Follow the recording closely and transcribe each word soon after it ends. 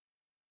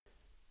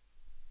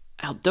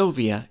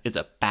Aldovia is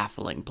a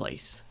baffling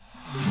place.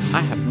 I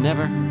have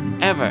never,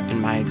 ever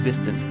in my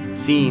existence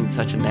seen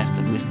such a nest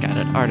of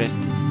misguided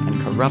artists and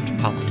corrupt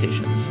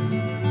politicians.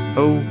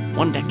 Oh,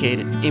 one decade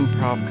it's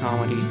improv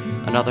comedy,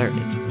 another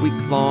it's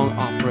week-long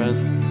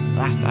operas.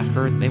 Last I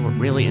heard they were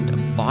really into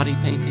body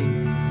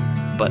painting.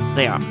 But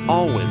they are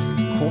always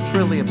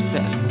culturally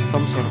obsessed with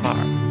some sort of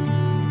art.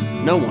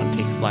 No one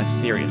takes life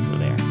seriously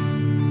there.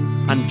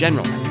 I'm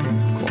generalizing,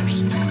 of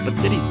course, but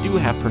cities do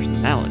have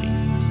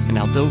personalities, and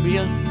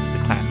Aldovia is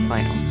the class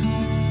clown.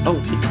 Oh,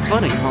 it's a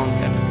funny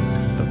concept,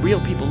 but real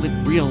people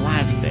live real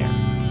lives there.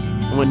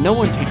 And when no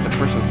one takes a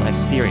person's life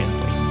seriously,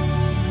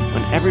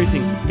 when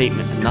everything's a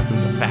statement and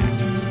nothing's a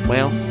fact,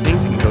 well,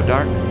 things can go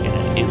dark in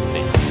an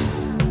instant.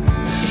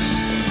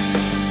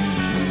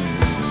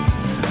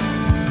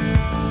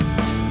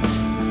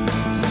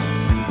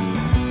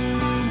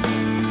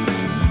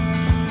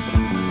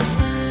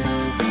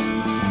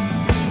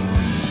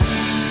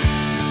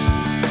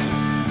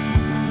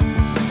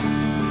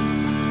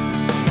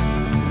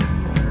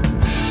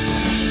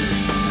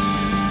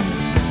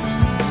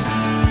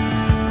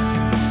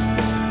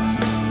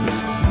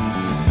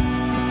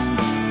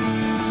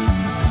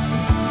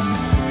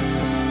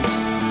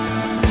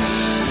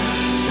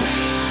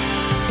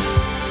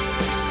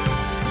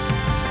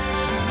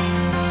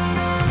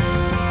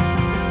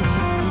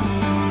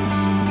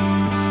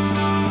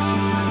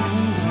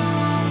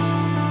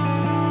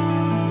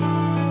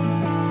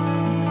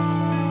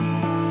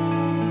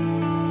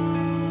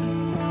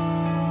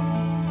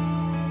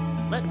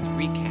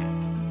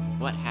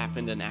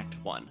 In Act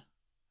 1.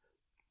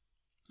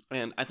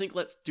 And I think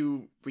let's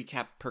do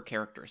recap per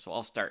character, so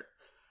I'll start.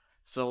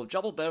 So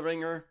Jubble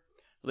Bellringer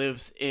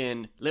lives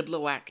in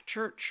Liblowak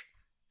Church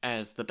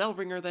as the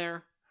bellringer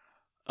there.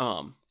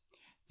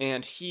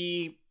 And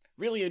he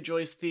really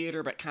enjoys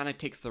theater but kind of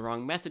takes the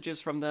wrong messages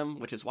from them,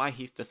 which is why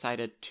he's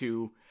decided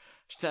to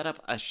set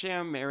up a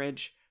sham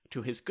marriage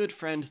to his good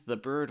friend the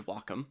bird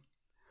Wacom.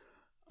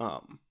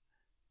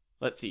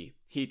 Let's see.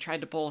 He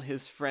tried to pull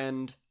his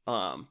friend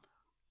the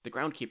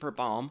groundkeeper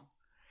Baum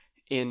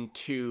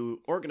into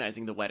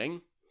organizing the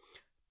wedding,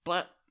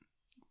 but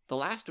the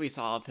last we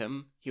saw of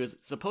him, he was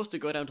supposed to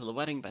go down to the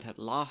wedding but had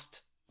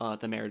lost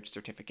the marriage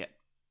certificate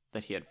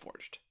that he had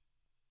forged.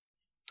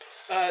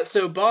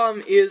 So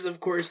Baum is, of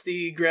course,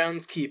 the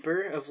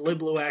groundskeeper of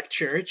Liblowak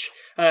Church.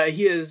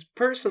 He is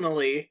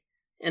personally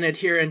an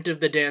adherent of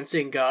the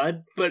dancing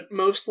god, but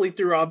mostly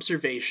through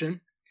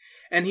observation,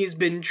 and he's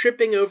been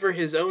tripping over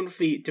his own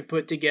feet to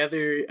put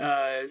together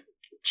a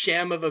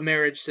sham of a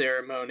marriage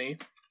ceremony.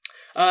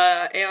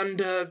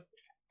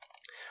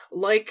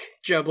 Like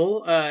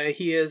Jubble,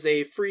 he is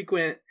a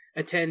frequent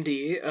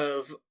attendee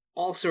of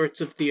all sorts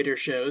of theater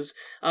shows,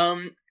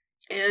 and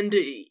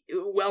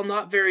while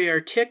not very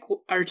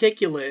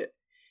articulate,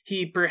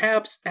 he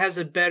perhaps has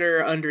a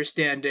better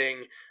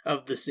understanding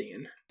of the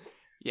scene.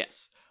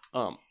 Yes.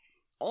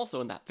 Also,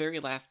 in that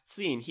very last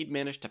scene, he'd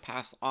managed to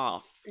pass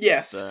off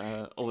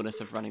the onus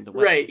of running the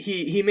wedding. Right,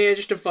 he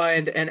managed to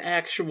find an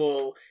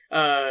actual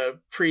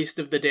priest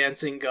of the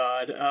dancing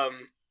god,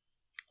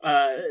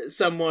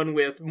 someone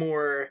with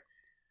more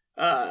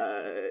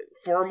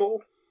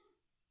formal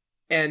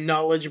and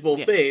knowledgeable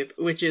faith,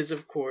 which is,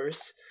 of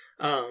course,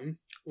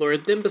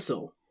 Lord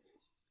Thimblesil.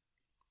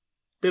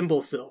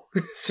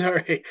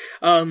 Sorry.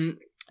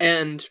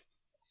 And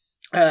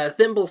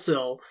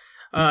Thimblesil,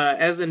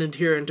 as an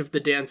adherent of the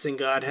dancing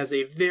god, has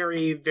a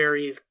very,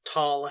 very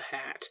tall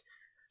hat,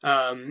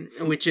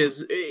 which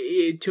is,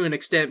 to an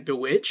extent,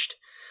 bewitched,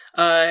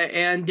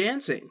 and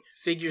dancing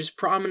figures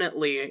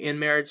prominently in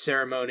marriage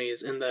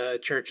ceremonies in the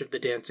Church of the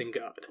Dancing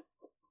God.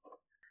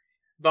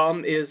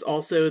 Baum is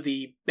also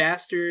the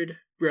bastard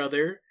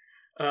brother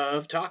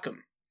of Takum.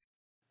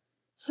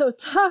 So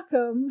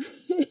Takum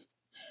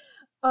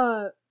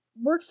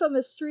works on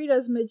the street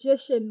as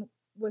magician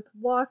with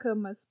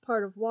Wacom as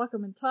part of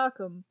Wacom and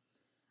Takum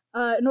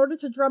in order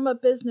to drum up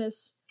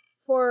business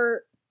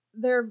for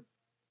their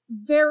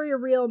very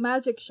real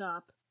magic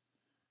shop,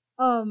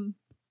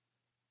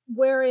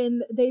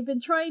 wherein they've been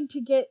trying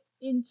to get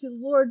into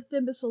Lord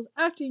Thimblesil's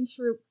acting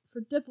troupe for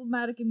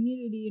diplomatic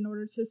immunity in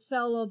order to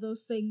sell all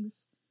those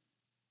things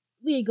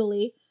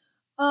legally.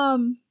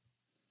 And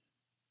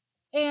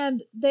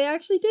they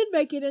actually did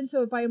make it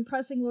into it by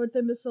impressing Lord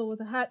Thimblesil with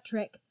a hat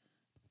trick.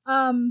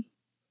 However,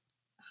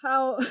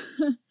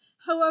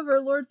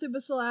 Lord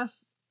Thimblesil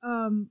asked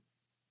them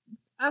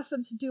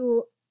to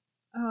do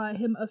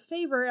him a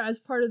favor as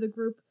part of the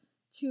group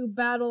to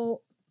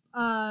battle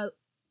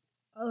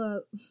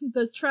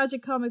the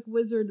tragicomic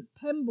wizard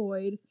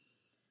Pemboid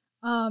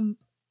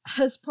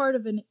as part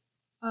of an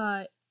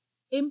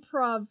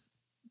improv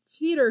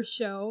theater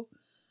show.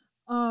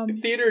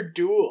 Theater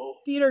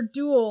duel.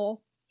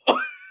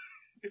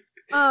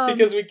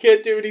 Because we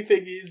can't do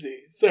anything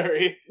easy.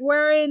 Sorry.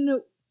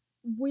 Wherein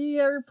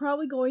we are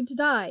probably going to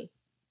die.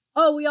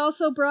 Oh, we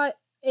also brought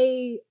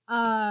a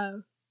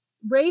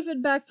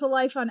Raven back to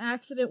life on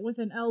accident with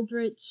an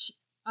eldritch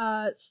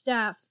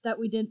staff that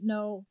we didn't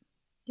know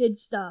did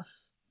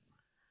stuff.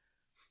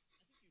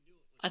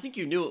 I think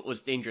you knew it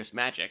was dangerous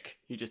magic.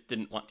 You just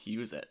didn't want to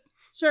use it.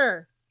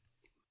 Sure.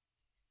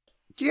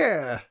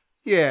 Yeah.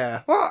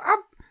 Well, I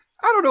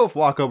don't know if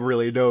Wacom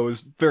really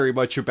knows very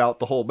much about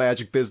the whole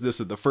magic business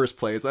in the first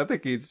place. I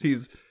think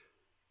he's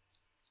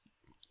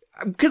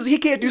because he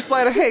can't do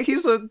sleight of hand.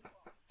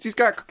 He's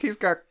got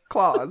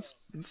claws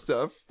and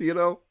stuff, you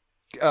know.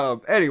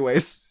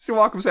 Anyways, so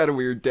Wacom's had a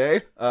weird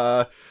day.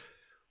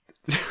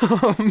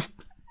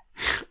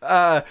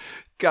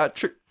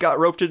 Got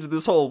roped into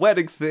this whole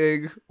wedding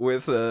thing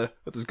with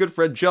his good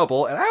friend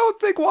Jubble, and I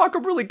don't think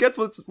Wacom really gets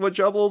what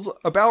Jubble's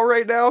about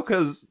right now,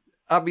 because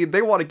I mean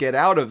they want to get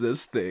out of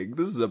this thing.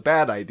 This is a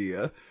bad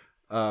idea.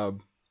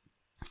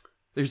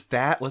 There's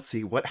that. Let's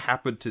see what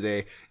happened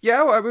today.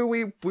 Yeah, I mean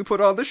we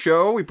put on the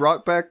show. We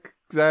brought back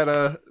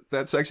that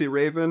sexy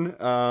raven.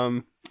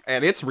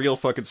 And it's real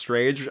fucking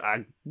strange.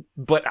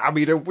 But I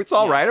mean it's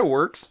all right. It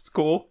works. It's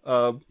cool.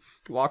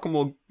 Wacom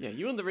will. Yeah,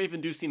 you and the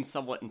Raven do seem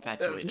somewhat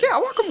infatuated. Yeah,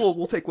 Wacom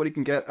will take what he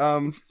can get.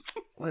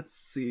 Let's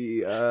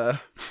see. I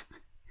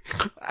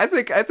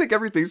think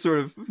everything's sort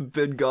of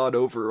been gone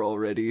over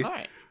already. All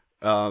right.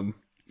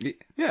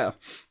 Yeah.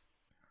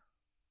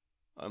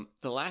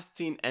 The last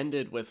scene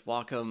ended with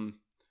Wacom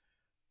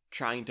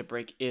trying to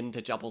break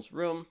into Jubble's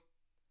room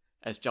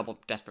as Jubble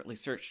desperately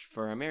searched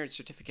for a marriage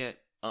certificate.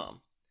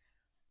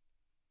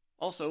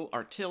 Also,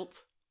 our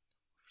tilt,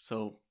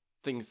 so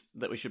things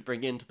that we should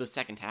bring into the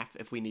second half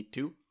if we need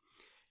to,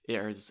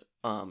 is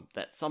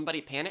that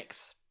somebody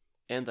panics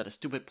and that a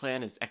stupid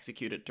plan is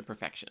executed to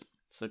perfection.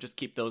 So just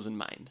keep those in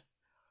mind.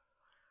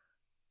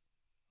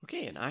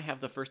 Okay, and I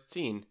have the first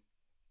scene.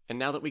 And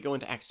now that we go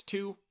into Act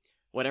 2,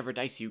 whatever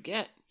dice you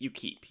get, you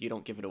keep. You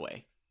don't give it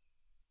away.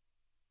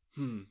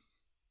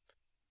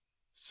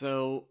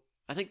 So,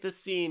 I think this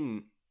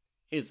scene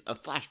is a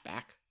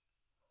flashback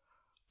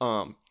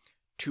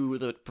to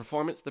the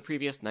performance the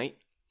previous night,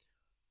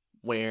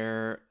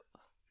 where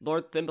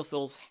Lord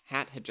Thimblesil's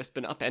hat had just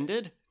been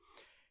upended,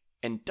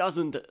 and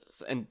dozens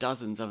and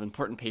dozens of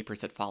important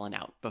papers had fallen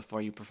out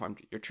before you performed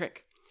your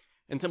trick.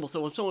 And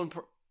Thimblesil was so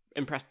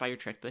impressed by your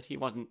trick that he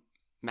wasn't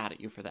mad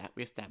at you for that.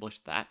 We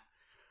established that.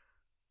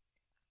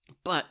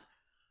 But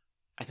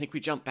I think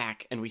we jump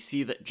back and we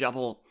see that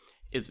Jubble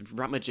is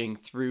rummaging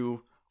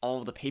through all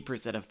of the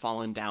papers that have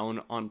fallen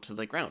down onto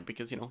the ground,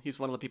 because, you know, he's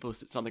one of the people who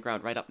sits on the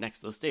ground right up next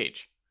to the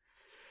stage.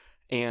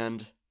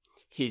 And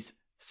he's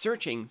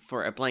searching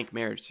for a blank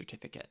marriage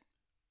certificate.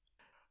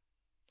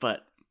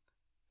 But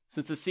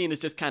since the scene is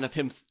just kind of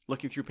him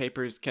looking through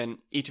papers, can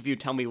each of you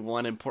tell me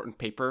one important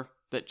paper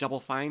that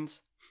Jubble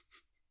finds?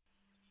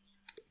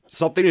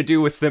 Something to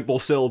do with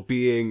Thimblesil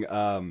being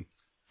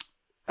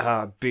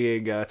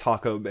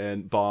Taco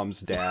and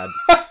Bomb's dad.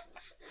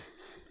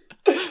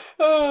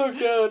 Oh,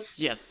 God.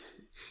 Yes,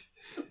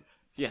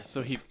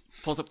 so he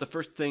pulls up the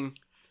first thing,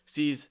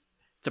 sees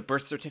it's a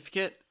birth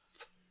certificate,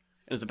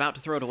 and is about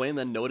to throw it away, and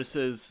then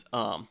notices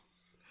the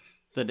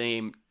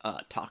name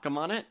Takum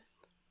on it.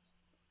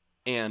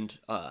 And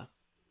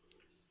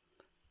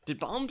did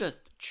Bomb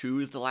just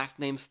choose the last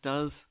name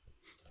Stuz?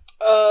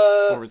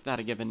 Or was that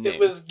a given name? It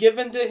was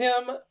given to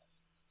him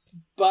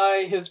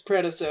by his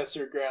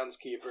predecessor,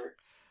 Groundskeeper.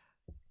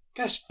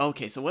 Gosh.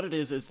 Okay, so what it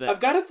is that I've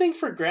got a thing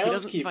for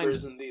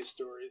groundskeepers in these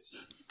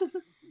stories.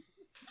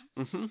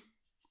 Mm-hmm.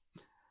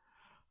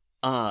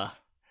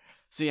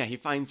 So yeah, he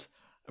finds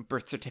a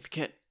birth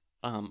certificate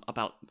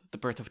about the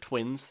birth of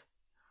twins,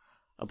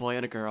 a boy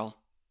and a girl.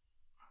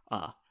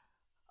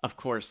 Of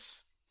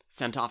course,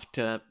 sent off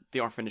to the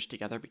orphanage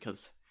together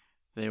because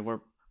they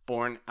were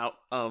born out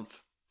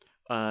of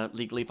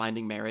legally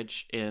binding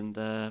marriage in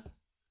the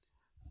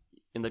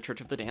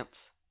Church of the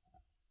Dance.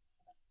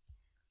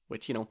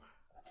 Which, you know,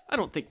 I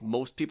don't think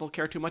most people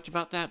care too much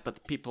about that, but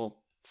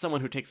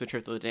someone who takes the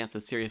Church of the Dance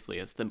as seriously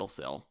as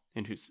Thimblesil,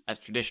 and who's as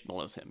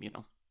traditional as him, you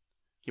know,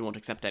 he won't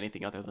accept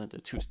anything other than the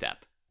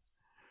two-step.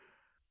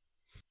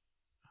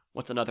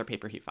 What's another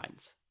paper he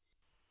finds?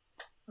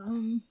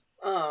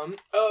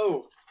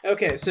 Oh,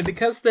 okay, so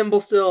because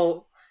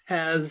Thimblesil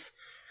has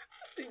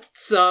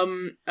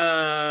some,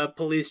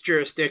 police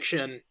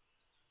jurisdiction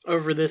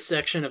over this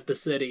section of the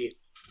city,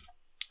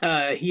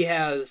 he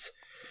has,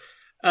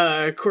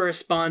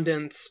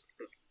 correspondence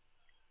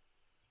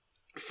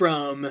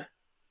from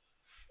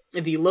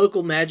the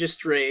local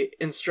magistrate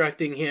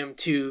instructing him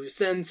to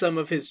send some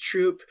of his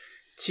troop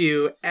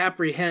to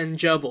apprehend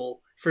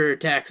Jubble for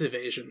tax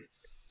evasion.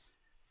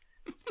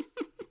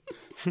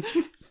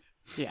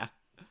 Yeah.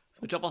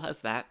 So Jubble has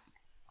that.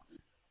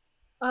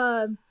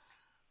 A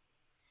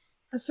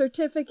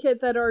certificate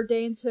that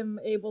ordains him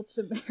able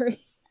to marry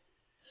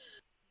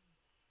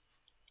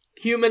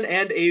Human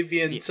and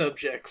avian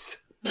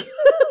subjects.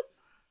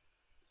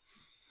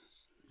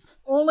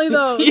 only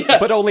those. Yeah.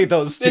 But only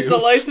those two. It's a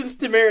license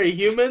to marry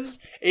humans,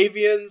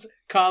 avians,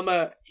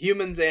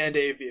 humans and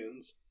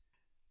avians.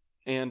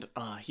 And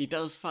he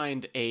does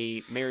find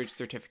a marriage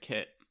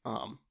certificate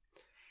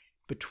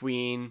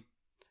between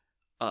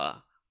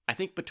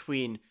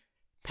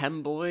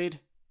Pemboyd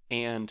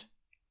and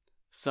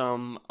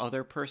some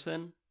other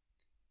person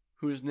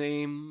whose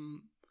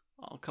name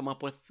I'll come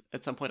up with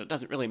at some point. It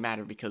doesn't really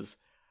matter because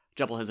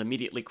Jubble has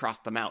immediately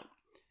crossed them out.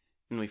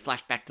 And we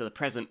flash back to the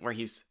present where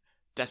he's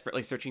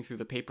desperately searching through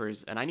the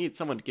papers, and I need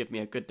someone to give me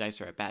a good dice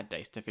or a bad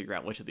dice to figure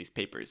out which of these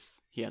papers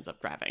he ends up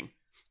grabbing.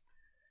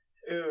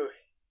 Ooh.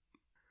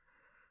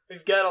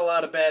 We've got a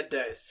lot of bad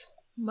dice.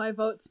 My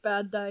vote's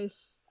bad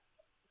dice.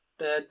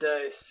 Bad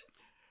dice.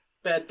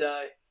 Bad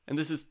die. And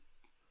this is...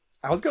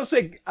 I was gonna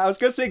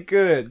say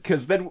good,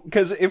 because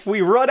if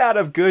we run out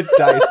of good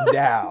dice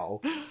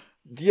now,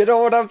 you know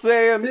what I'm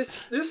saying?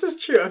 This is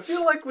true. I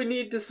feel like we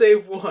need to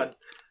save one.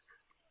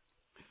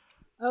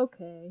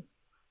 Okay.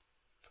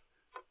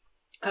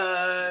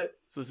 So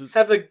this is...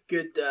 Have a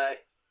good die.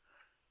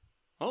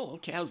 Oh,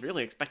 okay, I was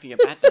really expecting a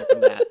bad die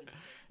from that.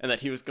 And that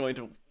he was going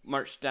to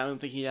march down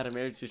thinking he had a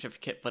marriage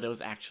certificate, but it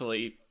was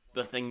actually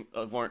the thing,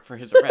 a warrant for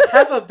his arrest.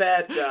 Have a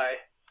bad die.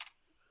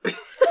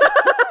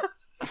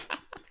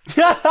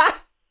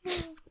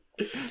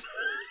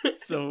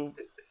 So,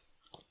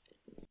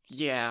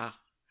 yeah.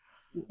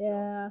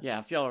 Yeah. Yeah,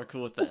 if y'all are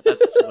cool with that,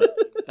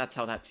 that's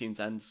how that scene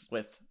ends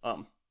with,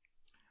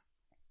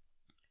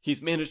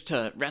 he's managed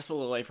to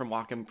wrestle away from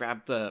Wacom,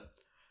 grab the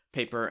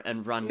paper,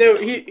 and run No,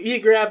 down. he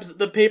grabs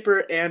the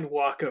paper and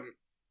Wacom.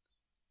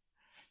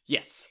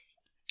 Yes.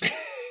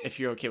 If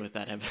you're okay with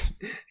that, Evan.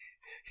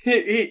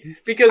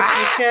 Because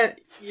you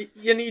can't...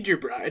 You need your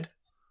bride.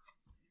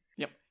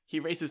 Yep. He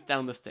races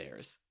down the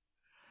stairs.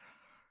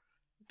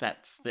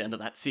 That's the end of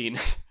that scene.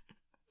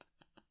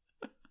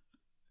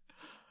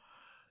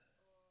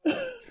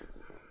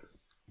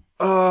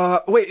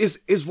 Wait,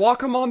 is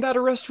Wacom on that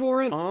arrest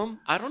warrant?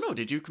 I don't know.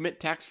 Did you commit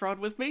tax fraud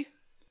with me?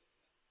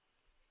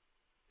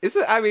 Is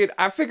it? I mean,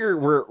 I figure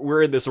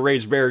we're in this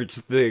arranged marriage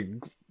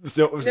thing,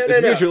 so No, it's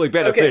no. mutually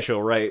beneficial,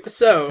 Okay. right?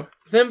 So,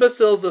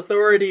 Thimbasil's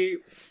authority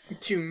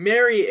to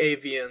marry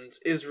avians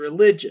is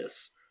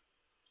religious,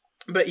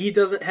 but he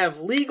doesn't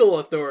have legal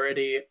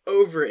authority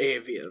over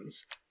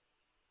avians.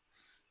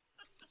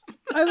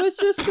 I was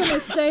just gonna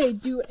say,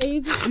 can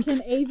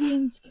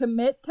avians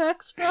commit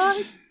tax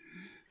fraud?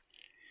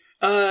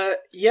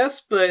 Yes,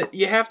 but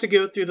you have to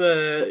go through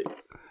the...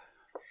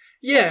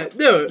 Yeah,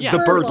 no. Yeah. The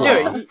bird law.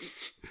 No,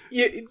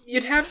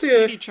 you'd have You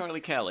to... need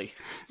Charlie Kelly.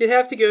 You'd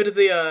have to go to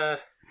the,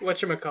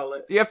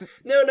 whatchamacallit. You have to.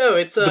 No,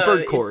 it's, The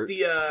bird court. It's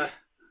the,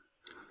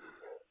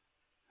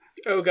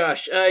 oh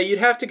gosh, you'd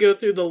have to go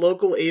through the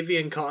local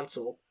avian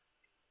consul.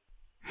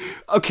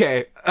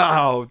 Okay.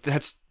 Oh,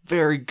 that's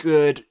very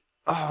good.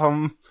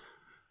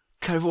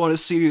 Kind of want to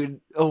see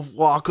a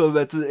Wacom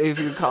at the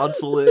avian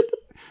consulate.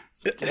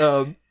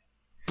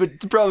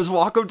 But the problem is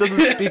Wacom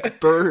doesn't speak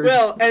bird.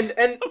 Well, and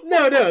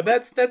no,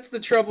 that's the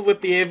trouble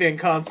with the avian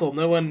consul.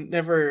 No one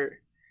never...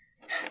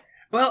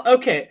 Well,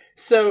 okay,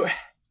 so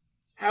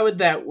how would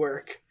that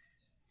work?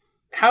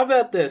 How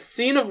about this?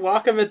 Scene of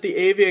Wacom at the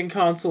avian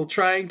consul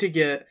trying to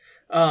get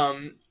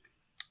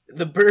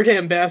the bird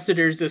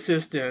ambassador's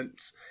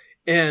assistants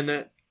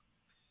and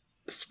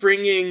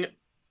springing,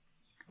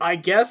 I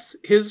guess,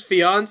 his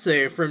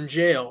fiancée from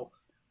jail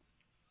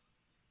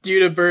due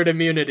to bird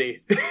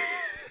immunity.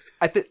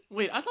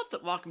 Wait, I thought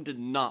that Wacom did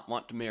not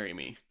want to marry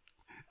me.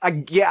 I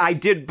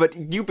did,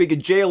 but you being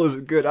in jail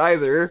isn't good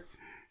either.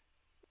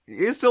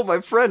 You're still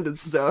my friend and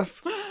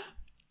stuff.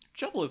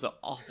 Jubble is an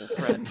awful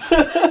friend.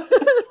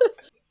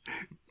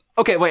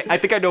 Okay, wait, I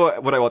think I know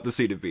what I want the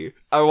scene to be.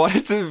 I want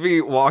it to be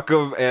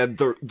Wacom and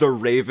the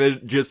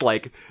Raven just,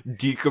 like,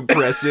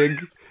 decompressing.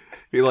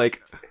 Be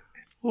like,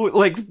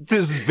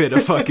 this has been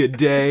a fucking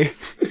day.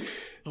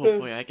 Oh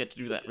boy, I get to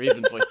do that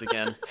Raven voice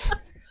again.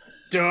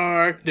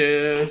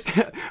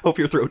 Darkness. Hope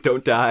your throat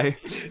don't die.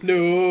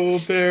 No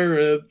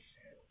parents.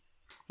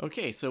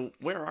 Okay, so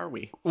where are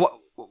we? What?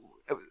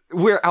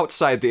 We're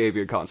outside the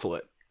avian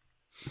consulate.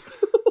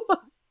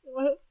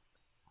 What?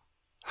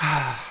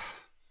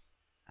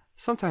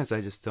 Sometimes I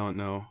just don't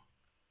know.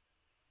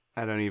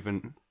 I don't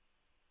even...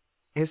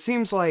 It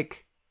seems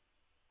like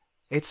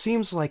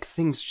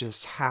things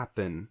just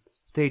happen.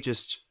 They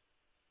just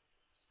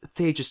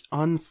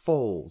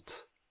unfold.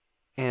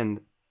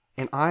 And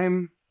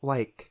I'm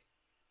like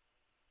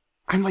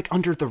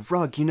under the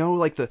rug, you know,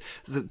 like the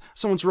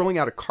someone's rolling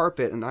out a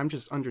carpet and I'm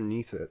just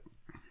underneath it.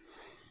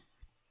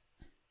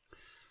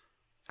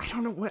 I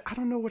don't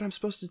know what I'm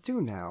supposed to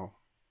do now.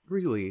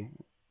 Really.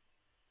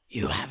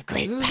 You have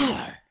great This isn't-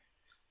 power.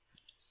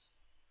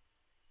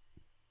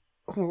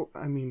 Well,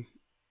 I mean,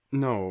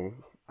 no.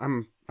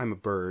 I'm a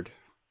bird.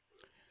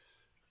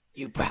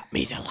 You brought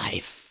me to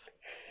life.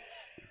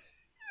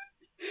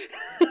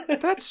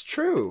 That's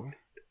true.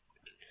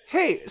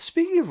 Hey,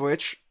 speaking of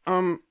which,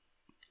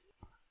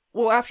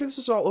 well, after this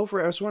is all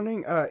over, I was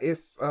wondering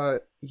if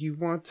you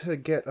want to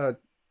get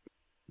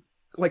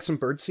like some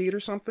birdseed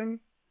or something.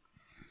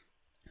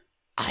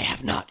 I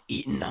have not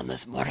eaten on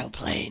this mortal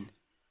plane.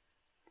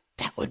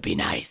 That would be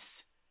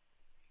nice.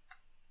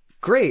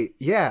 Great,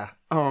 yeah.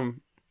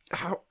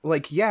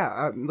 Like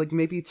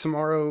maybe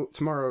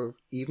tomorrow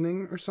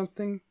evening or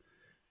something.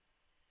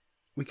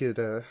 We could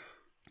go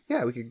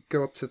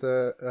up to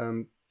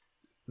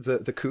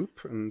the coop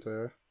and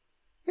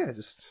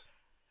just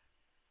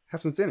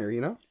have some dinner,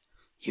 you know?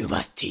 You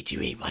must teach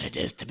me what it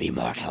is to be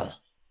mortal.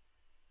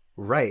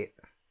 Right.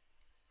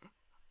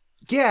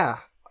 Yeah.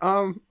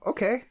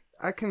 Okay.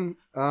 I can.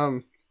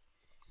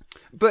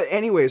 But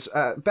anyways,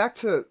 back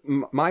to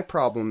my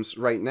problems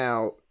right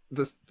now.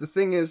 The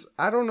thing is,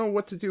 I don't know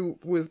what to do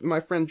with my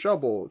friend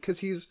Jubble, because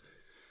he's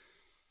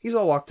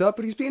all locked up,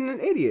 but he's being an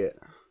idiot.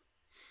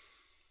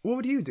 What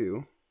would you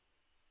do?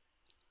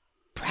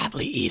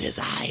 Probably eat his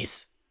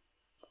eyes.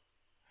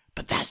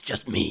 But that's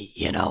just me,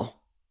 you know?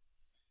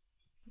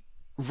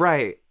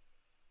 Right.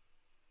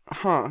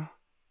 Huh.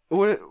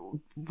 What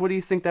do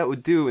you think that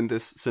would do in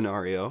this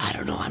scenario? I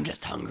don't know, I'm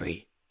just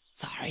hungry.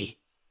 Sorry.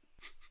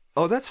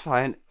 Oh, that's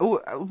fine. Oh,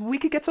 we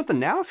could get something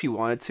now if you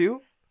wanted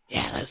to.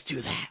 Yeah, let's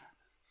do that.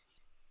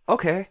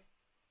 Okay.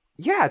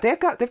 Yeah, they've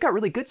got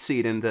really good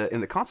seed in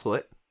the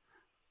consulate.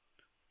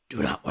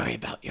 Do not worry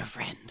about your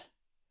friend.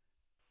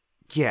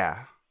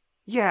 Yeah.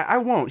 Yeah, I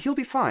won't. He'll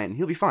be fine.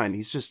 He'll be fine.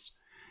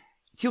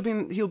 He'll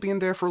be in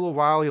there for a little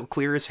while. He'll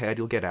clear his head.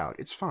 He'll get out.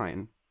 It's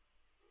fine.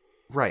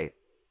 Right.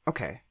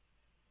 Okay.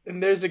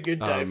 And there's a good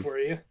die for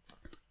you.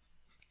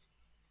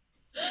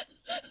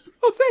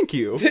 Oh, thank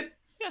you.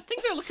 Yeah,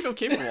 things are looking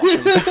okay for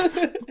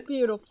Walker.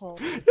 Beautiful.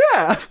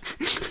 Yeah.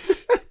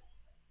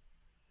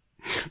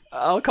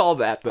 I'll call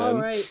that then.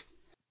 All right.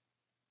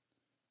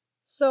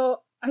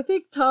 So I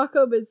think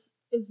Takum is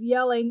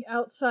yelling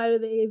outside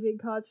of the avian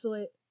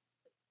consulate.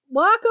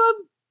 Wacom,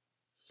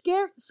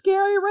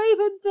 scary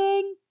raven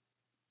thing.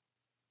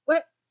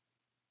 What?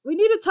 We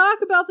need to talk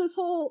about this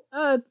whole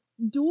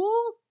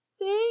duel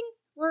thing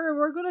where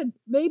we're gonna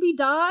maybe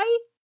die.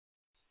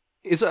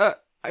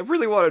 I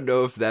really want to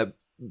know if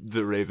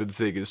the raven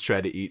thing is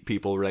trying to eat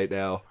people right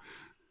now.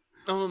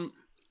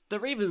 The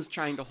raven's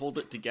trying to hold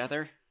it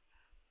together,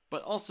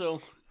 but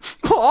also,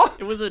 Aw!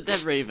 it was a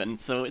dead raven,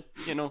 so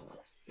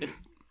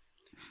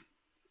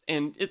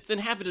and it's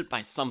inhabited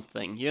by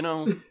something, you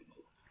know?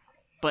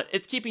 But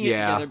it's keeping it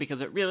together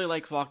because it really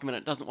likes Walkham and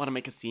it doesn't want to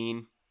make a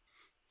scene.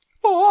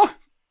 Aw!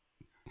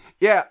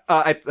 Yeah,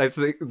 I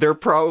think they're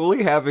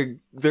probably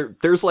having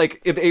there's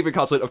like in the avian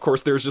consulate, of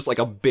course, there's just like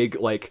a big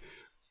like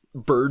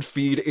bird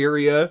feed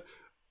area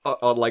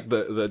on like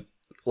the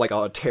like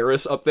on a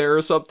terrace up there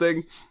or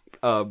something.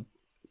 And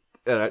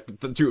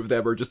the two of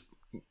them are just,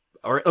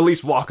 or at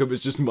least Walkham is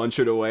just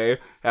munching away,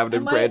 having a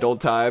grand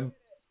old time.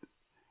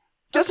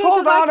 Just Okay,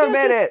 hold 'cause on a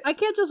minute. I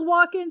can't just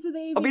walk into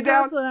the I'll be avian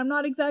down. consulate. I'm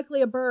not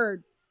exactly a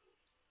bird.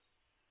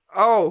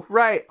 Oh,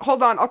 right.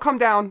 Hold on. I'll come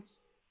down.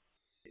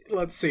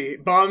 Let's see.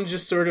 Bomb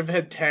just sort of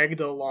had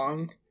tagged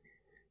along.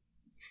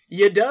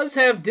 You does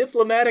have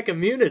diplomatic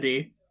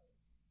immunity.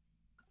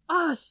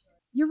 Ah,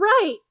 you're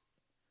right.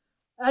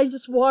 I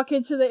just walk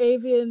into the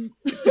avian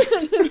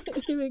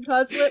avian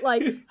consulate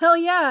like, hell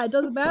yeah, it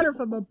doesn't matter if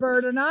I'm a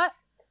bird or not.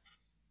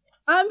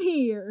 I'm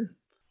here.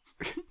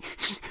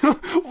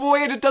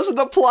 Wait, it doesn't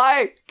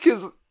apply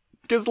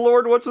because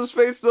Lord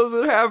What's-His-Face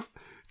doesn't have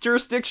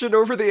jurisdiction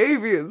over the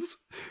avians.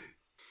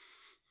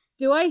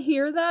 Do I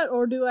hear that,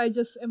 or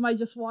am I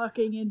just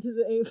walking into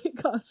the avian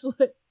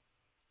consulate?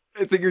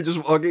 I think you're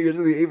just walking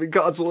into the avian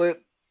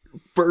consulate.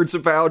 Birds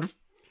abound.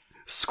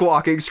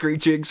 Squawking,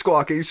 screeching,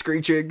 squawking,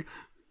 screeching.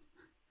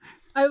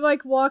 I'm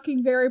like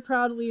walking very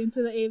proudly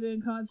into the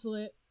avian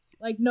consulate.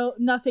 Like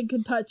nothing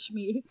can touch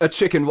me. A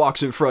chicken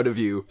walks in front of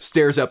you,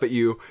 stares up at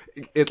you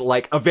in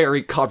like a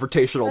very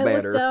confrontational I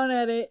manner. look down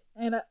at it,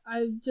 and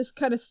I just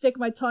kind of stick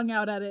my tongue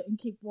out at it and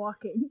keep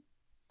walking.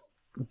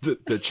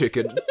 The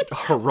chicken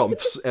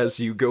harumphs as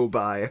you go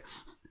by.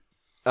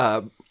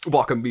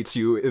 Walkham meets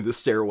you in the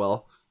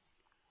stairwell.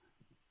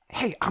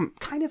 Hey, I'm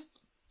kind of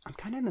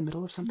in the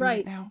middle of something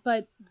right now.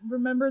 But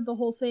remember the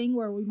whole thing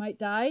where we might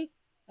die?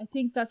 I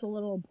think that's a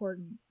little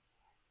important.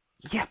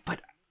 Yeah,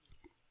 but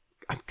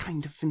I'm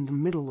kind of in the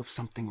middle of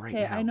something right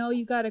now. Okay, I know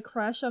you got a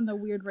crush on the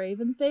weird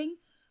raven thing,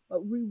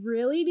 but we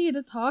really need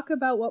to talk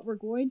about what we're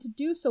going to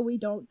do so we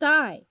don't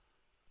die.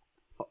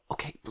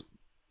 Okay,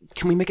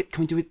 can we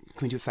do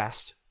it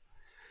fast?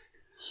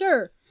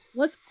 Sure.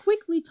 Let's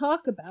quickly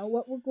talk about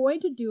what we're going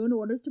to do in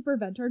order to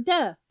prevent our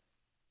death.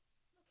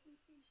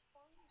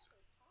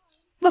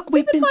 Look,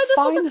 we've been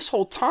fine this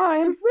whole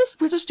time.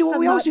 Risks We'll just do what have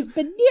we always not do.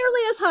 been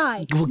nearly as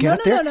high. We'll get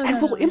up there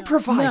and we'll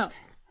improvise. No.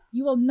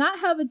 You will not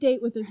have a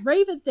date with this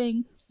raven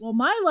thing while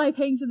my life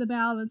hangs in the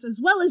balance as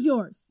well as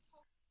yours.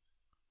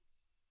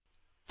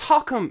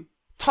 Talk 'em.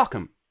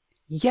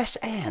 Yes,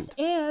 and. Yes,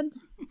 and.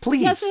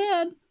 Please. Yes,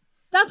 and.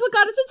 That's what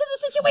got us into the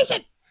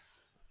situation.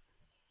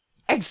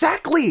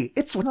 Exactly.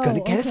 It's what's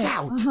gonna get us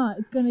out.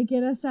 It's gonna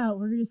get us out.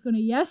 We're just gonna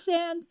yes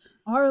and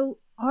our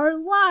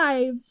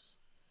lives.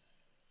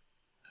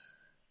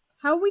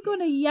 How are we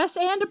gonna yes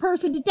and a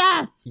person to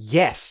death?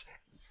 Yes,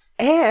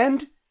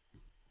 and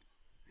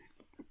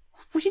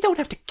we don't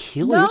have to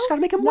kill him. We just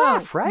gotta make him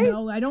laugh, right?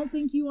 No, I don't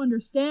think you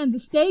understand the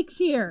stakes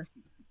here.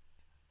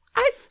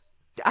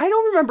 I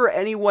don't remember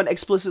anyone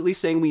explicitly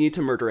saying we need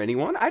to murder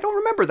anyone. I don't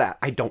remember that.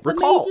 I don't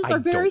recall. The mages are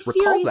very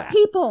serious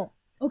people.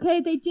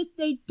 Okay, they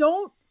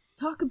don't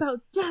talk about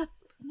death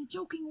in a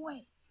joking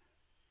way.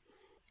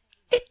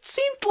 It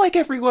seemed like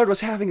everyone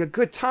was having a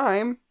good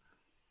time.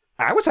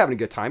 I was having a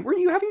good time. Weren't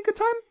you having a good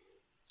time?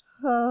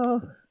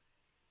 Oh.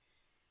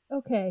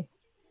 Okay.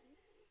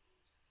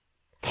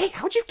 Hey,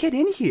 how'd you get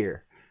in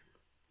here?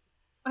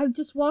 I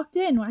just walked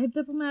in. I have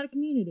diplomatic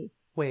immunity.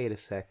 Wait a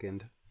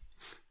second.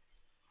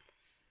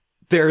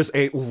 There's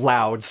a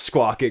loud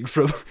squawking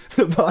from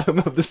the bottom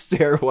of the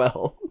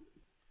stairwell.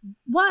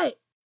 What?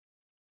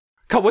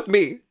 Come with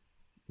me.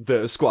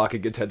 The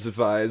squawking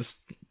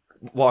intensifies.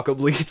 Wacom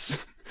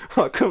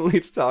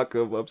leads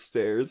Taco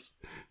upstairs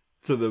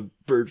to the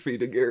bird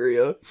feeding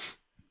area.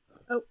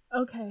 Oh,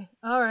 okay.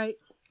 All right.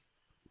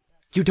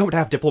 You don't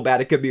have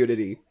diplomatic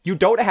immunity. You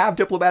don't have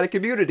diplomatic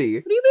immunity.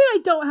 What do you mean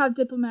I don't have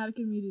diplomatic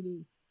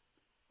immunity?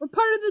 We're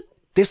part of the...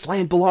 This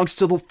land belongs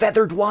to the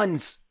feathered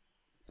ones.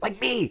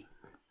 Like me.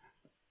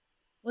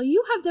 Well,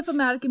 you have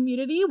diplomatic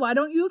immunity. Why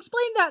don't you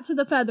explain that to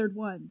the feathered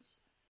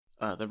ones?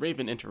 The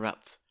raven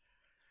interrupts.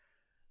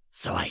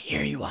 So I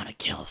hear you want to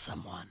kill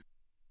someone.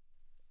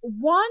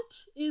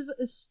 Want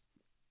is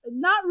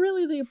not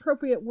really the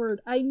appropriate word.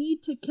 I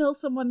need to kill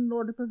someone in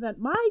order to prevent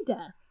my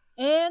death.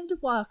 And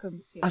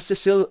welcome's here.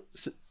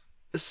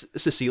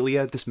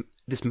 Cecilia,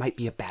 this might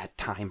be a bad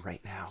time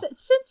right now.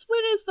 Since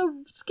when is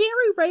the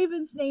scary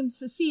raven's name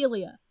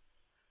Cecilia?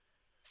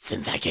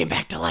 Since I came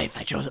back to life,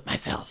 I chose it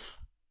myself.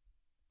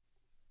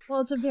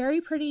 Well, it's a very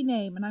pretty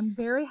name, and I'm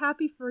very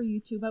happy for you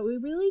two, but we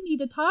really need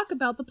to talk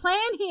about the plan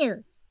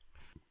here.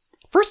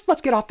 First,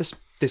 let's get off this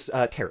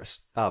terrace.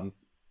 I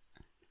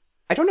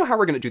don't know how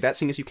we're going to do that,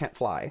 seeing as you can't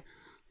fly.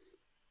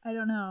 I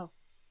don't know.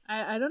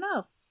 I don't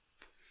know.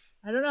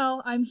 I don't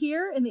know. I'm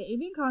here in the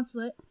avian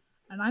consulate,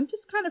 and I'm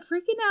just kind of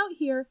freaking out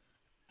here,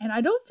 and I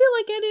don't feel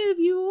like any of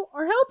you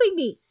are helping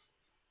me.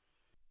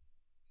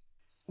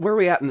 Where are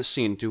we at in the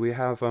scene? Do we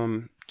have,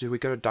 do we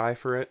get a die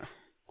for it?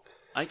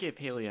 I gave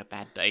Haley a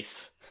bad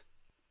dice.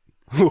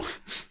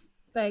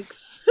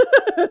 Thanks.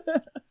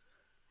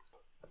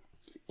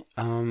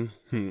 That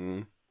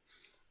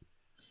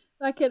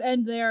could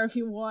end there if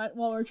you want,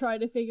 while we're trying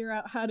to figure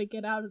out how to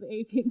get out of the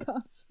avian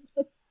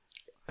consulate.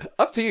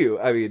 Up to you.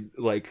 I mean,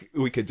 like,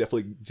 we could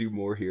definitely do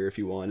more here if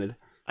you wanted.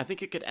 I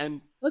think it could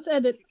end... Let's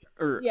end it.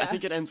 I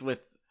think it ends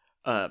with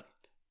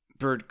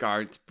bird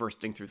guards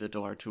bursting through the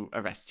door to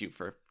arrest you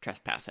for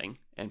trespassing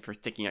and for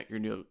sticking out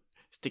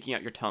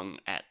your tongue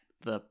at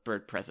the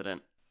bird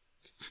president.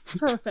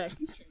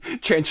 Perfect.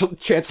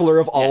 Chancellor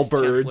of all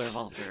birds.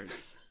 Chancellor of all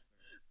birds.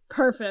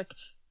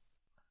 Perfect.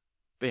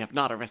 They have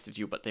not arrested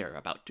you, but they are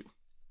about to.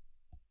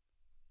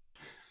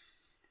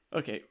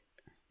 Okay,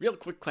 real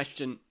quick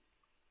question.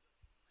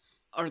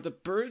 Are the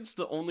birds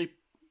the only,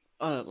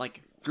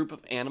 group of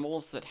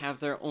animals that have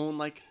their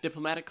own,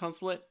 diplomatic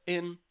consulate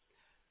in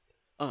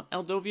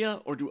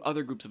Eldovia, or do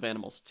other groups of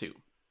animals too?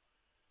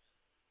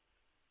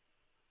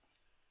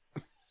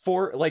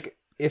 For,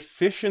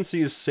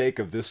 efficiency's sake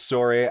of this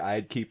story,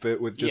 I'd keep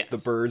it with just the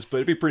birds, but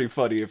it'd be pretty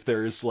funny if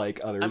there's, others,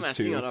 I'm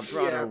asking too. on a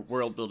broader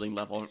world-building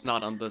level,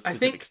 not on the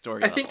specific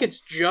story level. I think it's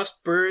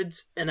just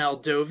birds in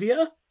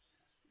Eldovia,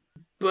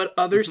 but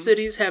other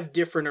cities have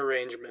different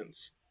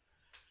arrangements.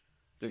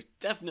 There's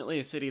definitely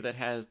a city that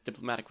has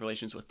diplomatic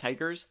relations with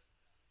tigers.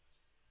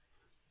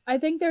 I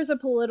think there's a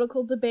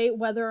political debate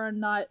whether or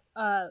not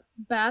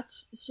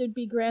bats should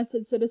be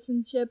granted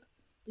citizenship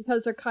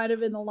because they're kind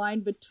of in the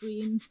line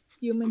between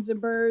humans and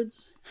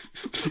birds.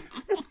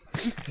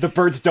 The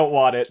birds don't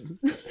want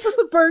it.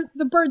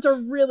 The birds are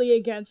really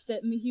against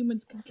it, and the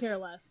humans could care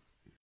less.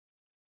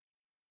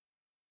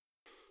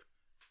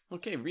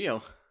 Okay,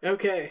 Rio.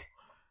 Okay.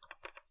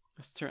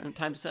 It's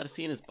time to set a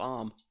scene as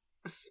Bomb.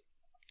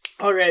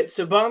 Alright,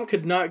 so Bomb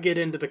could not get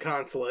into the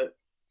consulate.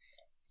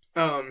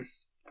 No,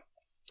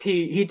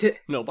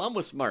 Bomb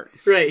was smart.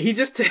 Right, he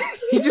just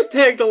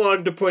tagged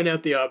along to point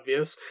out the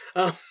obvious.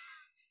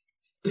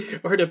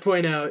 Or to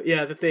point out,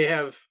 that they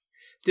have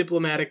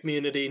diplomatic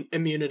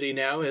immunity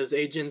now as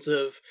agents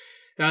of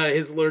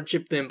his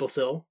lordship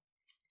Thimblesil.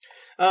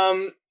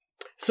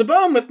 So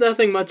Bomb, with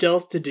nothing much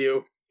else to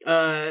do,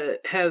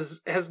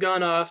 has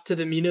gone off to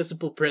the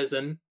municipal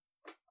prison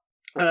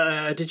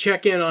to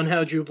check in on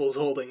how Jubal's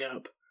holding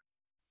up.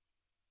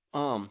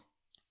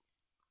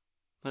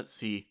 Let's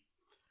see.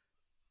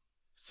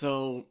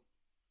 So,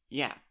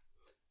 yeah.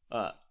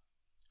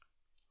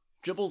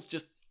 Jubal's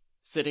just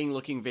sitting,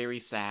 looking very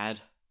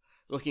sad,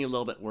 looking a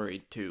little bit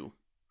worried, too.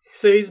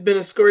 So he's been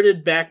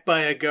escorted back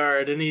by a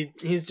guard, and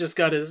he's just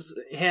got his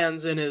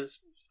hands in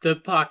the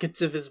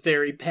pockets of his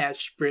very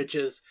patched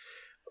breeches.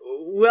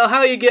 Well,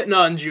 how you getting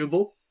on,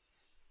 Jubal?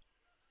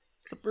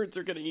 The birds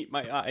are gonna eat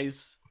my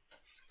eyes.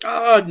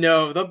 Oh,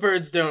 no, the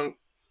birds don't...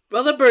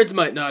 Well, the birds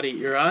might not eat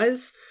your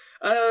eyes.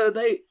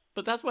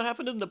 But that's what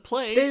happened in the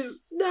play.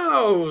 They's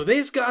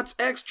gots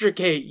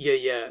extricate you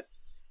yet.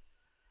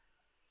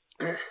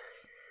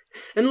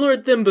 And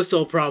Lord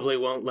Thimblesil probably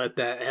won't let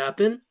that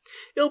happen.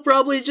 He'll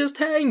probably just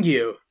hang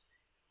you.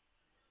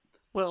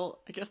 Well,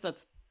 I guess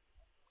that's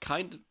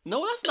kind of...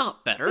 No, that's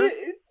not better.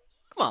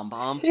 Come on,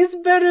 Bomb. It's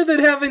better than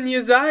having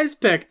his eyes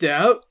pecked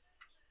out.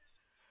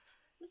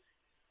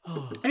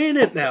 Ain't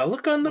it now?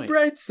 Look on the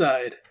bright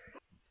side.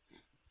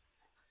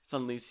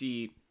 Suddenly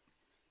see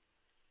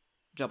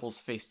Jubal's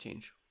face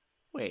change.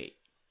 Wait.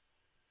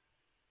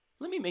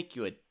 Let me make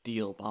you a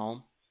deal,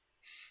 Bomb.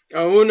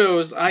 Oh, who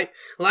knows?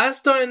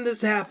 Last time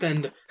this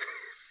happened,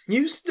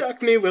 you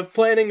stuck me with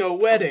planning a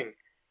wedding.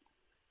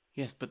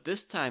 Yes, but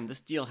this time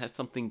this deal has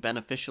something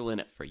beneficial in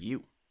it for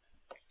you.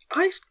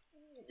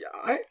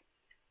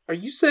 Are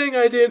you saying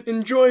I didn't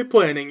enjoy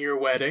planning your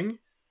wedding?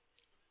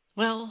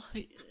 Well,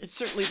 it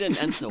certainly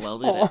didn't end so well,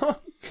 did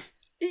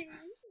it?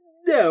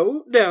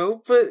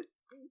 No, but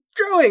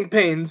growing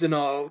pains and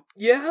all.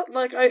 Yeah,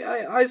 like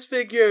I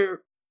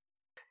figure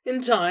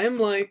in time,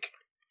 like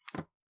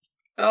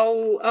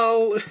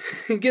I'll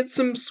get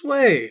some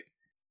sway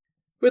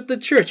with the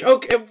church.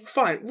 Okay,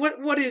 fine.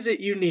 What is it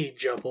you need,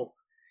 Jubble?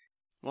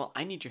 Well,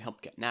 I need your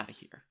help getting out of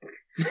here.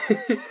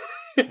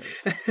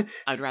 'Cause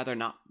I'd rather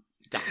not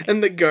die.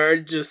 And the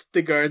guard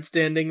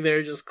standing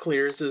there just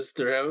clears his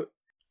throat.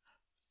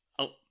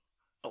 Oh,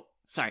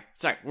 sorry.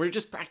 We're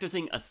just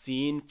practicing a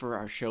scene for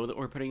our show that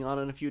we're putting on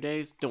in a few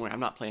days. Don't worry, I'm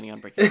not planning on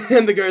breaking it.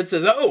 And the guard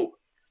says, "Oh,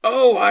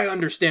 I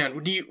understand.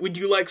 Would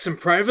you like some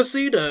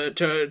privacy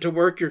to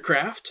work your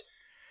craft?"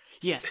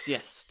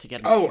 Yes, to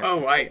get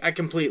I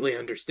completely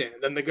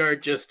understand. And the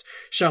guard just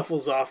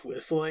shuffles off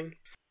whistling.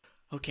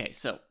 Okay,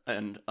 so,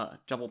 and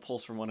Jubble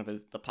pulls from one of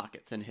the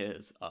pockets in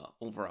his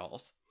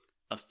overalls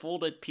a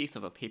folded piece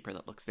of a paper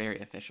that looks very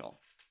official.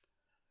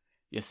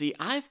 You see,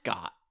 I've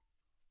got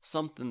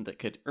something that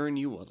could earn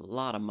you a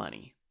lot of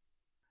money.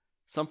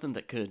 Something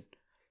that could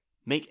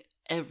make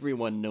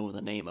everyone know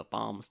the name of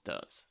Bombs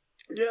does.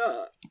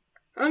 Yeah,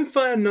 I'm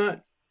fine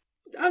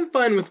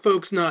with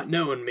folks not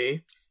knowing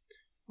me.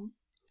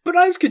 But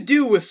I could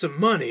do with some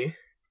money.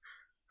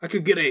 I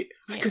could get a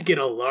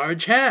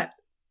large hat.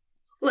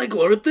 Like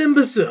Lord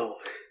Thimblesill.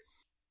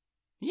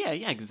 Yeah,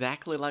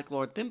 exactly like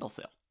Lord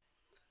Thimblesill.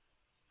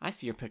 I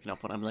see you're picking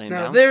up what I'm laying now,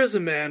 down. Now there's a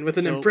man with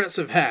an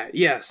impressive hat.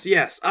 Yes,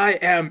 I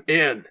am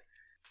in.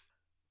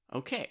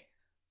 Okay.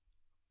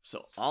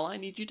 So all I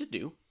need you to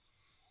do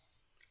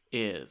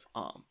is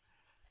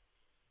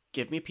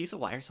give me a piece of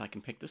wire so I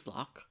can pick this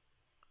lock,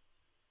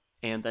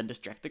 and then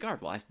distract the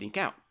guard while I sneak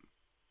out.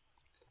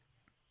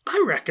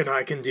 I reckon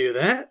I can do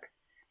that.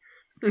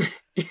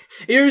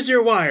 Here's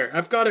your wire.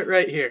 I've got it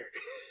right here.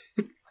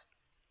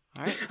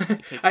 Alright, he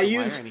takes the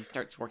wire and he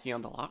starts working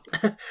on the lock.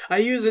 I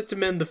use it to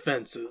mend the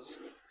fences.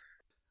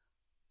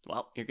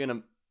 Well, you're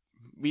gonna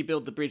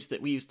rebuild the bridge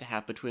that we used to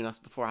have between us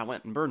before I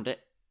went and burned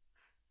it.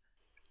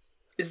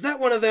 Is that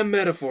one of them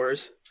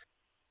metaphors?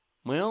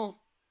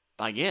 Well,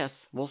 I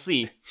guess. We'll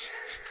see.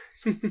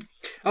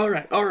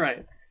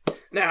 Alright.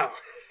 Now,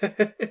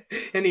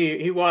 and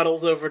he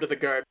waddles over to the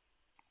guard.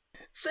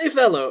 Say,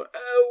 fellow,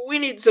 we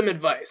need some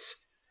advice.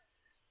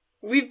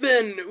 We've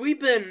been,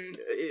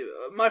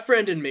 my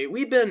friend and me,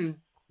 we've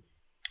been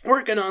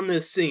working on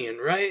this scene,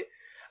 right?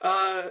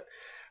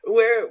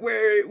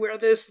 Where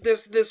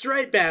this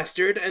right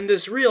bastard and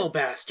this real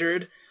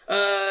bastard,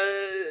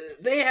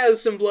 they have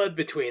some blood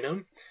between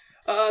them,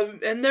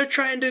 and they're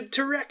trying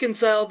to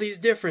reconcile these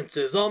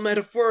differences, all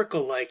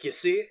metaphorical like, you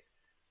see?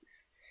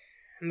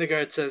 And the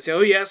guard says,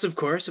 "Oh yes, of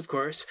course,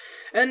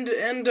 and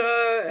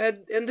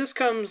this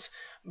comes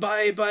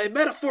by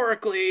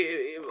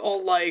metaphorically,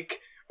 all like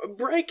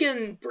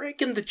breaking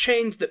the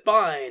chains that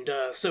bind,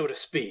 so to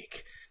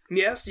speak.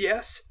 Yes.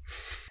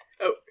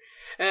 Oh,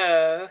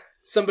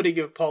 somebody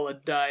give Paul a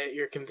die at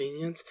your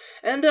convenience.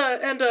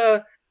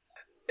 It's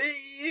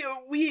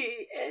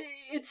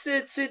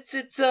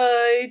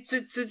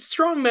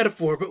strong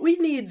metaphor, but we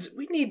needs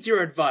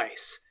your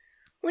advice.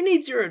 We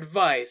needs your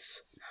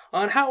advice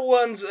on how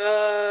one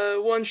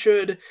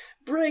should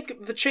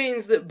break the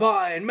chains that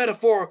bind,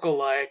 metaphorical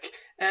like,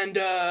 and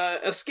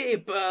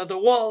escape the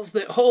walls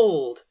that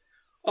hold.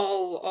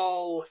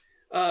 All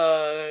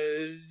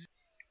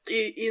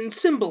in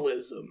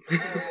symbolism.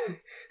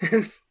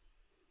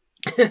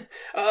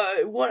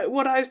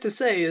 What I was to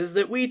say is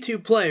that we two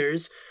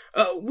players,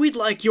 we'd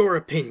like your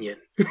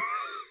opinion."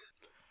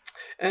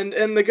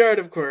 and the guard,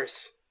 of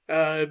course,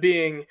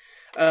 being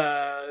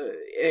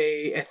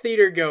a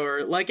theater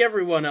goer like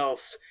everyone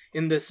else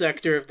in this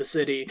sector of the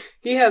city,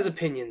 he has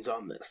opinions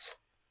on this,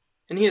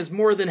 and he is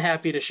more than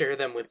happy to share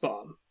them with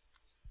Bob.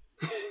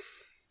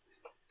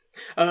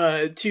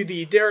 To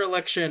the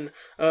dereliction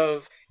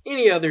of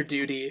any other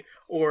duty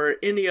or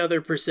any other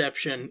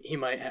perception he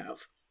might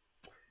have.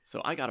 So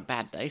I got a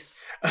bad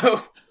dice.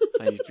 Oh. So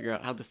I need to figure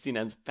out how this scene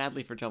ends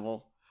badly for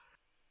Jubble.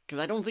 Because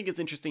I don't think it's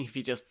interesting if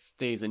he just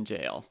stays in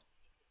jail.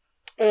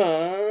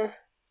 No,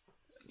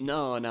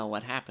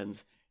 what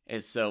happens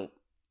is, so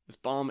this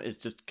bomb is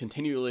just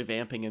continually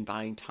vamping and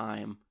buying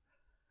time.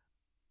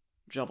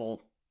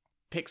 Jubble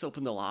picks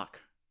open the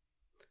lock,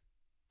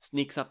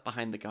 sneaks up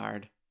behind the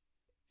guard,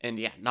 and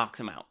knocks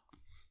him out.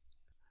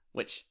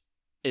 Which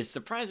is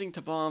surprising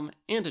to Bomb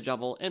and to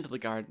Jubble and to the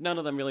guard. None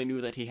of them really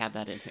knew that he had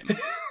that in him.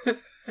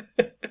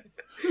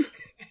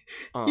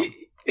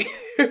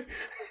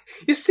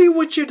 You see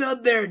what you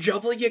done there,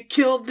 Jubble? You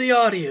killed the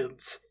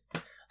audience.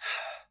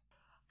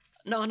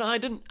 No, I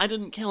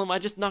didn't kill him. I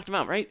just knocked him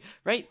out, right?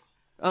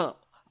 No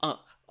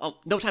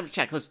time to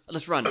check.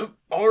 Let's run.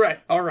 All right.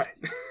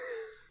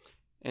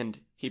 And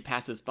he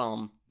passes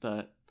Bomb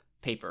the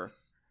paper,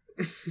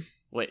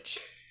 which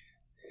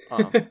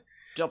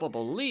Jubble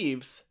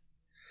believes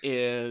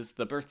is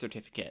the birth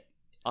certificate.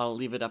 I'll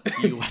leave it up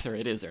to you whether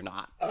it is or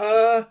not.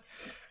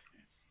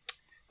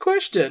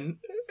 Question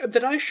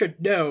that I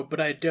should know, but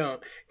I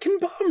don't. Can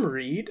Bomb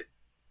read?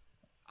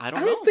 I don't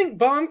I know. don't think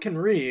Bomb can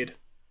read.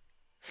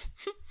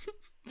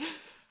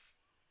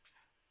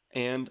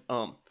 And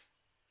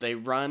they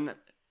run.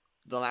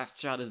 The last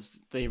shot is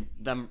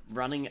them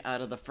running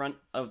out of the front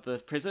of the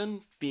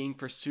prison, being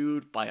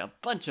pursued by a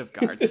bunch of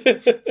guards.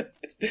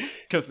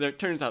 Because it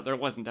turns out there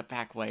wasn't a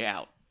back way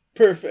out.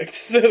 Perfect.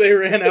 So they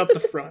ran out the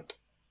front.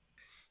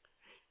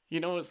 You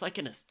know, it's like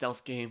in a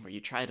stealth game where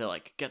you try to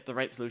like get the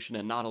right solution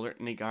and not alert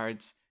any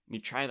guards. And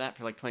you try that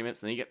for like 20 minutes,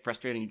 and then you get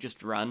frustrated and you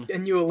just run.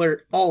 And you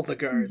alert all the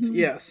guards,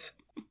 yes.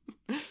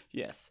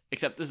 Yes,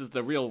 except this is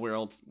the real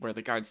world where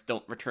the guards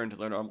don't return to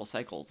their normal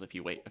cycles if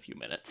you wait a few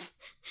minutes.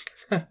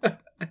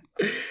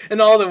 And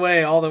all the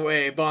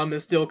way, Bomb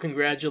is still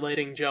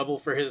congratulating Jubble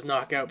for his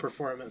knockout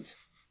performance.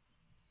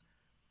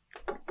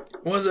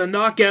 Was a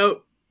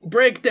knockout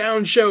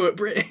breakdown show.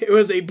 It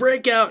was a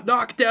breakout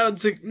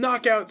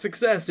knockout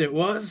success, it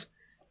was.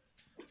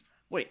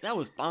 Wait, that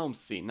was Bomb's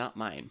scene, not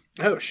mine.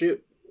 Oh,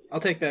 shoot. I'll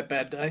take that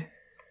bad die.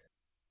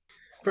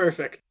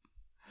 Perfect.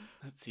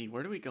 Let's see,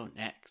 where do we go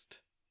next?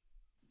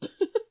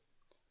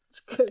 It's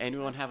good.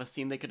 Anyone have a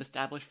scene they could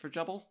establish for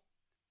Jubble?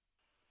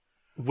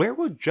 Where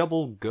would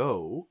Jubble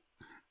go?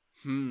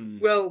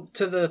 Well,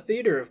 to the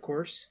theater, of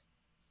course.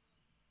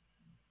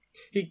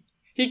 He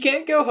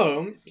can't go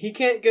home. He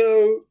can't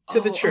go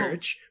to the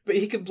church, but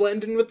he could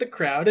blend in with the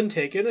crowd and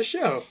take in a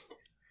show.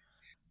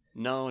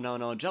 No.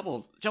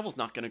 Jubble's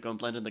not going to go and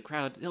blend in the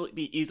crowd. He'll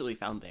be easily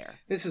found there.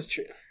 This is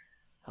true.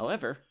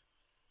 However,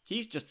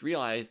 he's just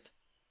realized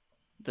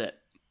that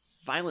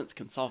violence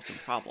can solve some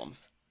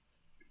problems.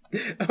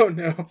 Oh,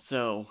 no.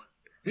 So...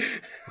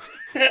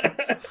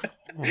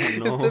 Oh,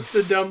 no. Is this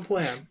the dumb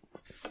plan?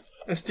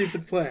 A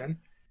stupid plan?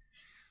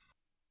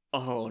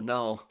 Oh,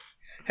 no.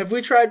 Have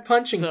we tried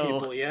punching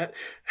people yet?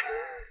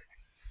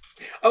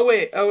 Oh,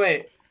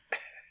 wait.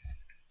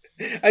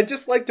 I'd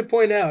just like to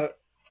point out,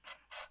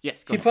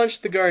 Yes, go he ahead.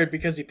 punched the guard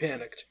because he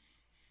panicked.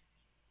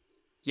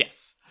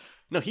 Yes.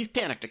 No, he's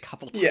panicked a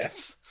couple times.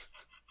 Yes.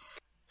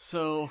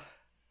 So,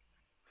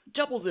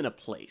 Jubble's in a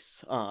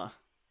place.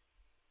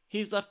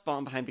 He's left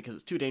Bomb behind because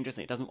it's too dangerous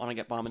and he doesn't want to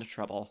get Bomb into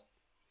trouble.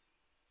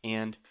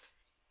 And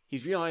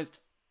he's realized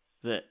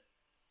that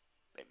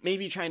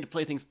maybe trying to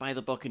play things by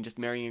the book and just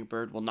marrying a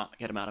bird will not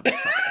get him out of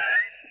trouble.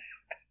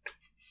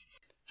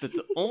 That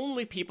the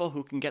only people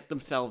who can get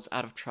themselves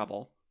out of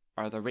trouble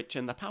are the rich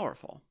and the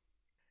powerful.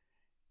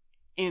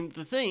 And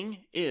the thing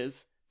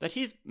is that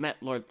he's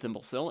met Lord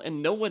Thimblesill,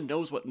 and no one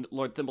knows what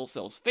Lord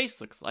Thimblesill's face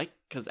looks like,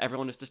 because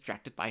everyone is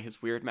distracted by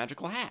his weird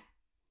magical hat.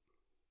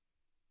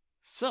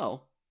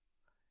 So,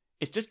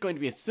 it's just going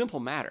to be a simple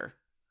matter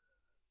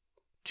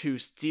to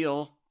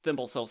steal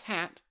Thimblesill's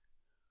hat,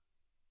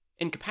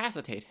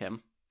 incapacitate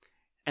him,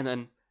 and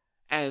then,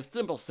 as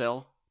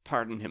Thimblesill,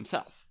 pardon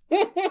himself.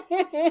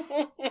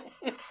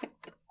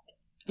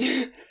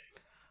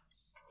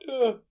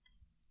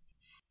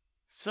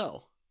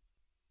 So,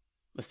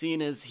 the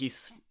scene is he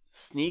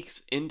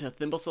sneaks into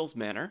Thimblesill's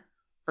manor.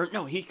 Or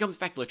no, he comes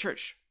back to the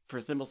church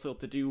for Thimblesill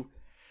to do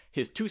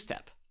his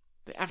two-step.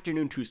 The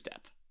afternoon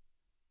two-step.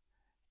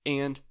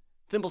 And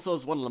Thimblesill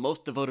is one of the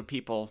most devoted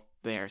people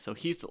there, so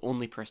he's the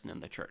only person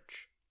in the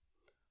church.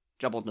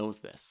 Jubble knows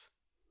this.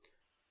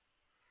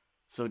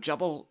 So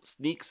Jubble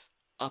sneaks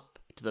up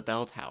to the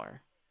bell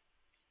tower.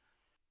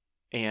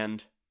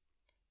 And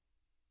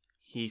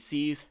he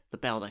sees the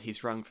bell that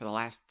he's rung for the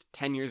last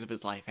 10 years of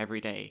his life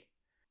every day.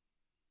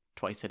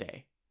 Twice a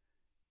day.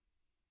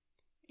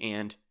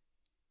 And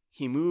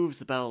he moves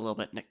the bell a little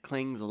bit, and it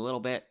clings a little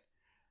bit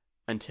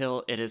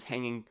until it is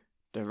hanging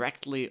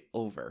directly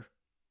over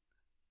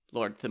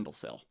Lord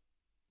Thimblesill.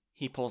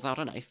 He pulls out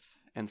a knife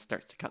and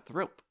starts to cut the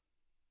rope.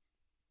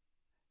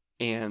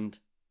 And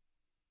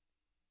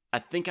I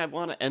think I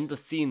want to end the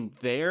scene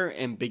there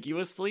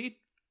ambiguously,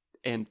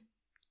 and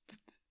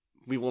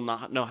we will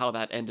not know how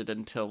that ended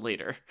until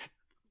later.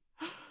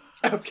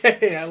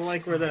 Okay, I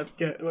like where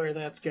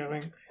that's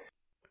going.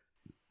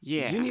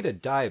 Yeah. You need a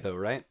die, though,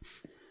 right?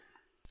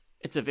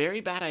 It's a very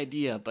bad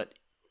idea, but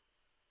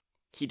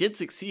he did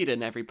succeed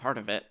in every part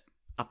of it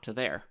up to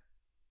there.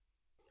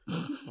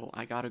 So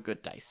I got a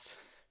good dice.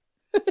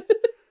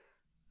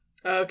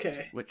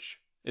 Okay. Which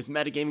is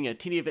metagaming a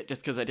teeny bit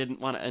just because I didn't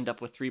want to end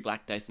up with 3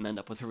 black dice and end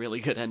up with a really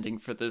good ending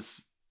for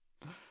this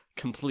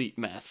complete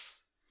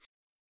mess.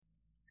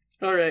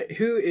 Alright,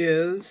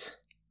 whose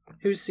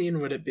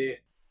scene would it be?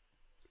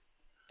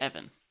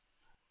 Evan.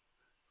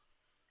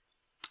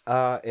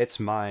 It's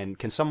mine.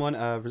 Can someone,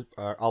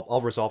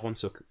 I'll resolve one,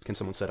 so can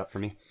someone set up for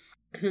me?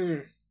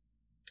 I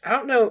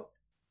don't know.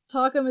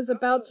 Talcum is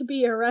about to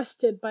be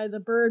arrested by the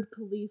bird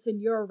police, and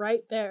you're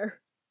right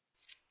there.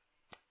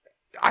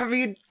 I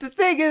mean, the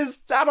thing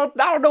is, I don't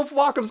know if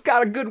Wacom's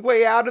got a good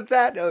way out of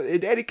that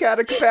in any kind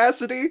of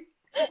capacity.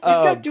 He's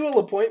got dual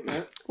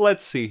appointment.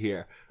 Let's see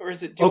here. Or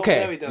is it dual?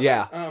 Okay, No, he doesn't.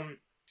 yeah.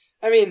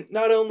 I mean,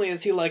 not only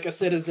is he like a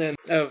citizen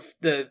of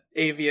the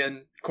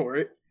Avian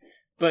court,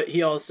 but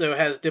he also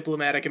has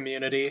diplomatic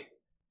immunity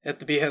at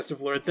the behest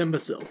of Lord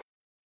Thimbasil.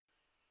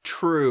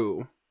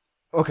 True.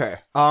 Okay.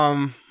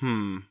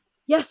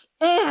 Yes,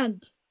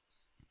 and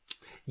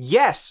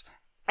Yes,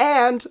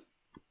 and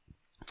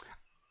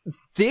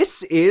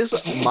this is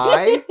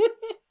my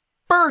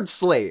bird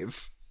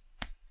slave.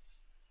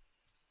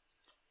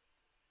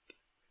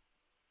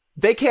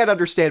 They can't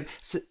understand.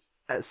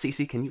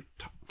 Cece, can you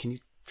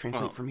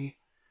translate for me?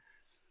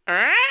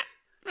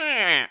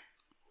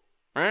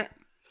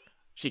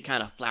 She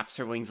kind of flaps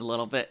her wings a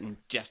little bit and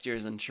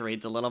gestures and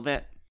charades a little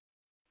bit.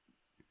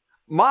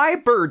 My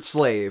bird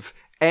slave.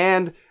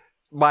 And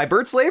my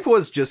bird slave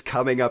was just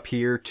coming up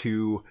here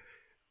to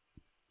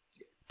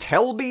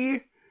tell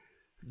me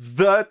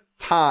the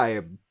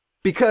time.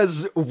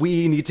 Because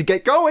we need to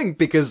get going,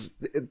 because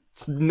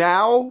it's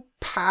now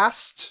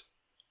past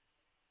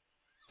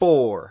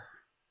 4.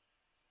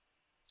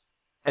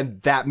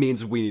 And that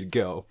means we need to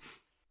go.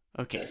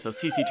 Okay, so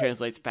Cece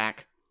translates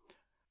back.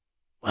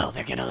 Well,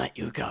 they're gonna let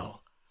you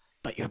go,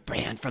 but you're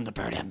banned from the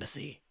Bird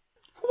Embassy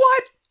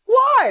What?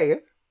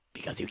 Why?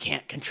 because you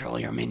can't control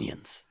your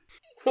minions.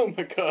 Oh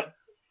my god.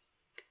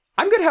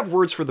 I'm gonna have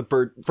words for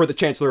the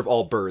Chancellor of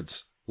all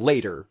birds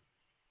later.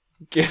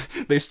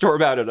 They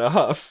storm out in a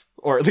huff,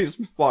 or at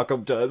least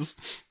Wacom does.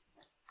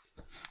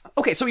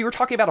 Okay, so we were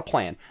talking about a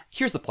plan.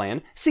 Here's the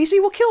plan.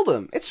 Cece will kill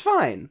them. It's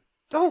fine.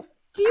 I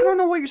don't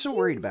know what you're so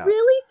worried about.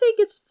 Really think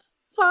it's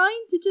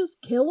fine to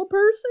just kill a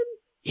person?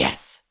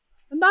 Yes.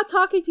 I'm not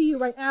talking to you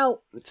right now.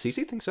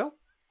 Cece thinks so.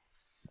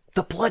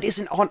 The blood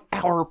isn't on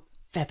our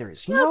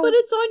feathers, you Yeah, know? but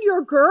it's on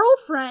your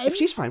girlfriend. If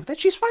she's fine with it,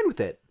 she's fine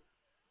with it.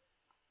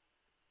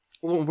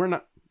 Well, we're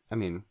not... I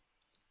mean...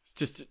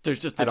 There's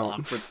just an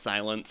awkward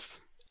silence.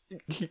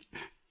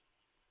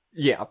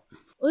 Yeah.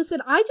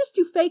 Listen, I just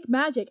do fake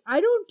magic. I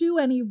don't do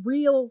any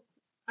real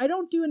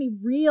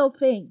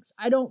things.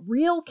 I don't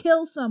real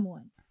kill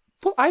someone.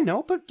 Well, I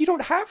know, but you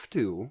don't have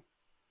to.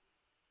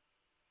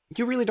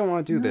 You really don't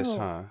want to do this,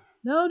 huh?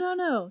 No.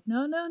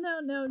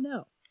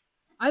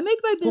 I make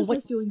my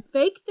business doing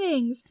fake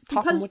things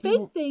because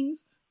fake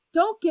things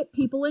don't get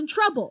people in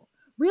trouble.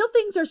 Real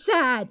things are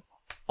sad.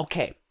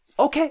 Okay.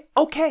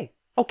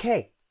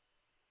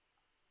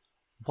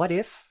 What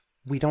if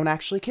we don't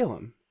actually kill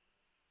him?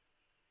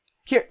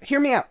 Hear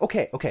me out.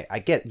 Okay, I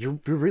get it. You're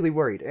really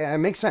worried. It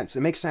makes sense.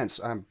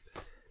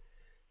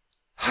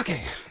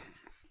 Okay.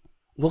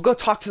 We'll go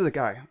talk to the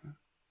guy.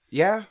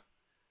 Yeah?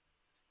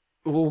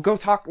 We'll go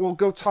talk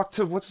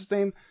to, what's his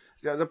name?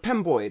 The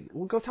Pemboid.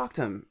 We'll go talk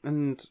to him.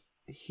 And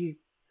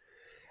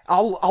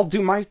I'll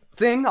do my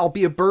thing. I'll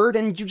be a bird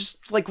and you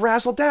just, like,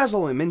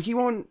 razzle-dazzle him and he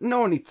won't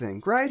know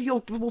anything, right?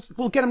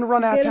 We'll get him to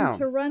run out of town. Get him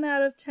to run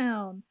out of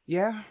town.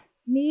 Yeah?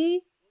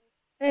 Me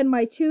and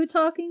my 2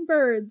 talking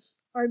birds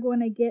are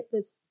going to get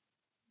this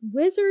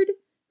wizard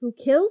who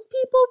kills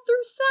people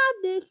through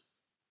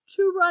sadness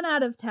to run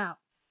out of town.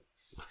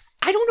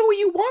 I don't know what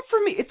you want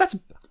from me. If that's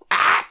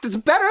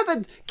better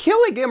than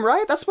killing him,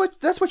 right? That's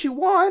what you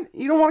want.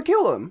 You don't want to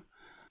kill him.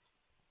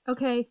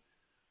 Okay.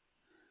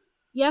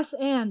 Yes,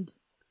 and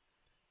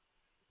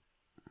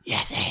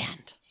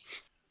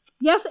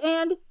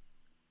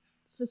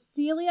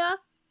Cecilia,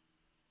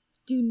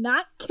 do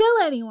not kill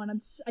anyone.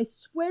 I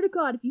swear to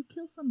God, if you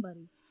kill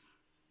somebody,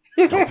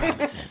 No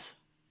promises.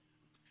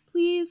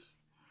 please.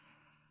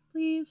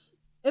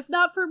 If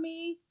not for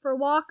me, for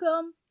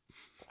Wacom.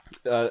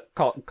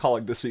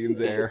 Calling the scene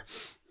there.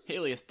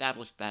 Haley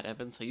established that,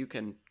 Evan, so you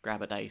can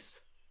grab a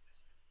dice.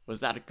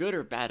 Was that a good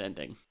or bad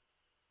ending?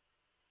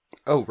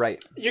 Oh,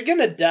 right. You're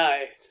gonna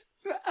die.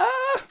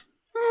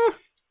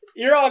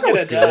 You're all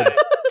gonna die.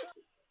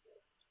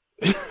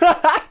 You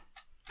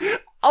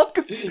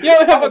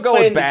don't have a go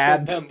plan with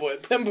bad. to kill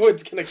Pemboid.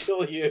 Pemboid's gonna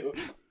kill you.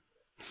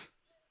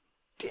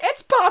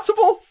 It's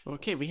possible.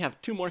 Okay, we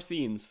have 2 more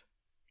scenes.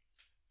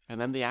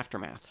 And then the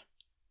aftermath.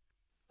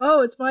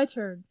 Oh, it's my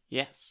turn.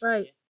 Yes.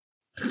 Right.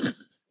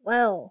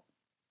 Well,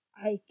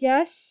 I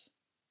guess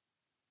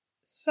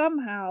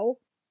somehow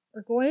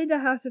we're going to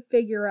have to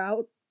figure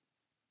out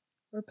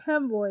where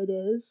Pemboid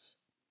is.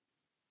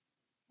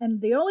 And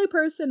the only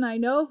person I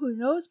know who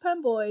knows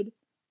Pemboid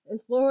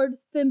is Lord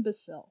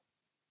Thimbasil.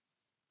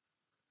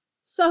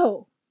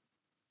 So,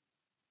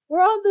 we're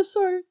on the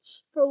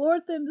search for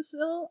Lord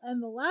Thimbasil,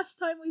 and the last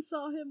time we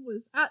saw him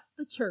was at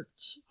the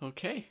church.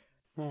 Okay.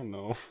 Oh,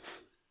 no.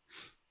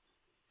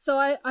 So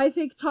I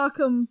think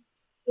Takum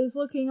is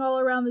looking all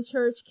around the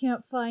church,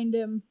 can't find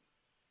him.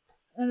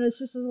 And it's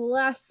just as a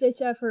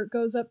last-ditch effort,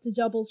 goes up to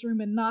Jubble's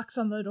room and knocks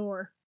on the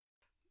door.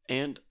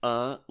 And,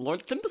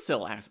 Lord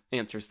Thimbasil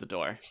answers the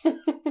door.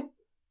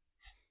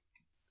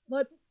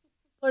 Lord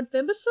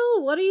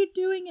Thimbasil, what are you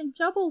doing in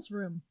Jubble's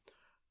room?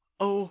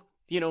 Oh,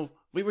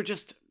 we were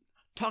just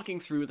talking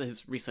through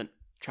his recent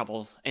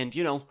troubles, and,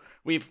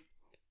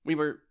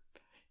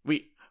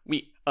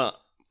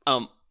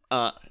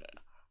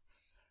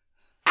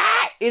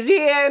 Is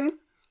he in?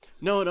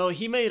 No,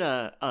 he made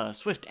a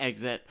swift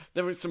exit.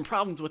 There were some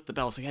problems with the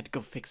bell, so he had to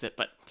go fix it,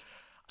 but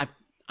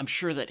I'm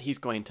sure that he's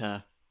going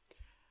to...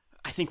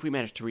 I think we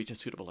managed to reach a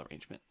suitable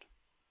arrangement.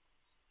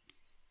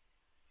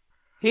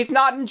 He's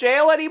not in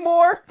jail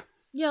anymore?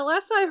 Yeah,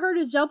 last I heard,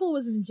 Jubble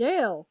was in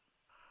jail.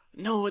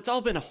 No, it's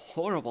all been a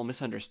horrible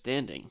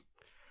misunderstanding.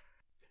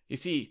 You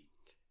see,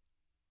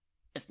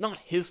 it's not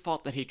his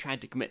fault that he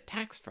tried to commit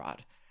tax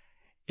fraud.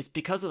 It's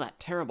because of that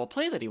terrible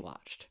play that he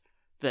watched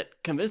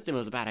that convinced him it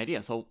was a bad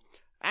idea. So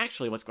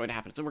actually what's going to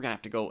happen is we're going to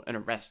have to go and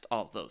arrest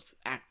all of those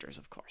actors,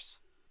 of course.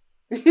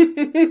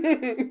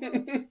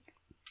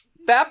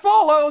 That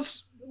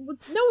follows.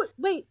 No,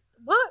 wait,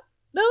 what?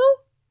 No?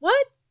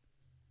 What?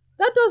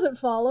 That doesn't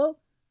follow.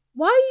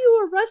 Why are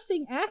you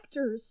arresting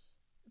actors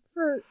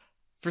for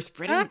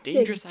spreading acting?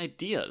 dangerous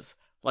ideas,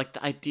 like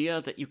the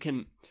idea that you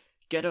can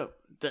get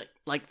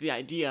the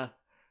idea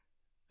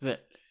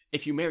that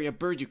if you marry a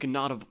bird, you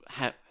cannot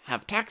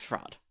have tax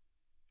fraud.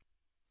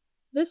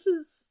 This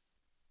is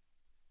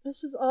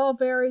all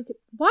very...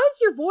 Why is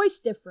your voice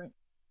different?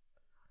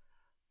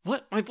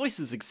 What? My voice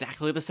is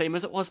exactly the same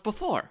as it was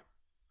before.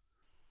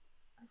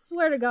 I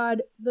swear to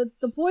God, the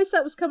voice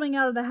that was coming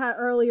out of the hat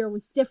earlier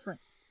was different.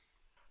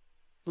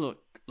 Look.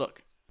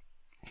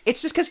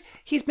 It's just because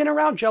he's been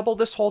around Jubble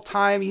this whole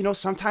time. You know,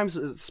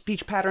 sometimes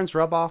speech patterns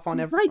rub off on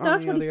every. Right,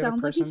 that's what he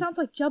sounds like. He sounds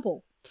like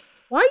Jubble.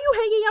 Why are you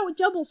hanging out with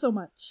Jubble so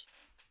much?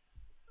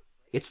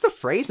 It's the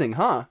phrasing,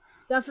 huh?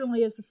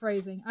 Definitely is the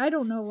phrasing. I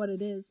don't know what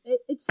it is.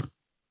 It's...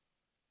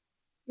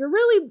 You're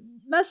really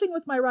messing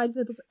with my ride.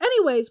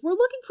 Anyways, we're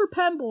looking for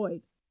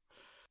Pemboyd.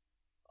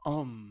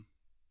 Oh,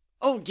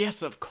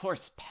 yes, of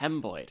course,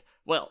 Pemboyd.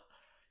 Well,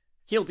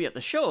 he'll be at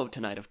the show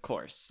tonight, of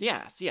course.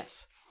 Yes,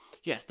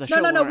 the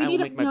show where I will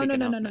make my big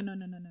announcement. No.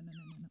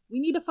 We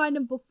need to find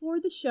him before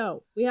the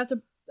show. We have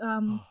to,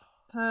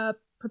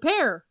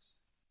 prepare.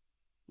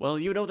 Well,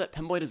 you know that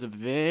Pemboyd is a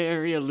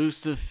very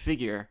elusive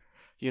figure.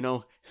 You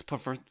know, his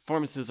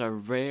performances are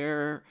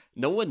rare.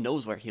 No one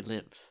knows where he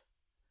lives.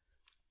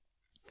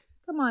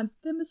 Come on,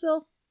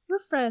 Thimblesil. We're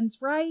friends,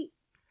 right?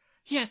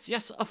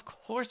 Yes, of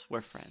course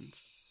we're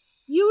friends.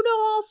 You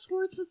know all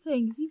sorts of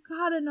things. You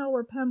gotta know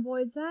where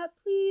Pemboyd's at,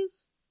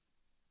 please.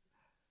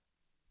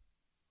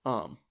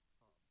 Do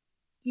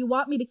you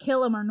want me to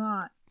kill him or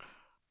not?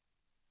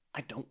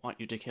 I don't want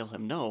you to kill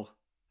him, no.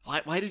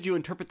 Why did you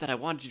interpret that I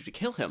wanted you to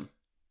kill him?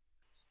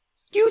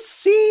 You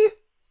see?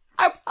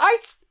 I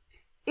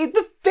in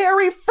the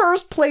very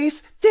first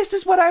place, this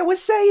is what I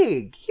was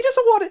saying. He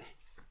doesn't want to...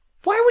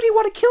 Why would he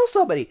want to kill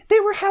somebody?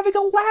 They were having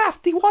a laugh.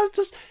 He wanted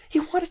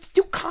to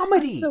do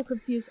comedy. I'm so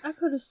confused. I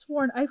could have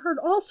sworn I've heard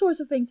all sorts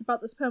of things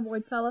about this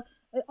Pemboyd fella.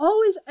 It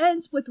always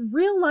ends with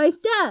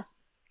real-life death.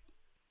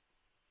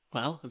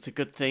 Well, it's a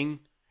good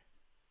thing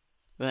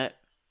that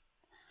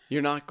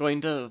you're not going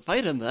to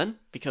fight him then,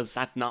 because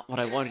that's not what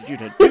I wanted you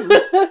to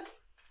do.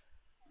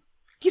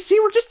 You see,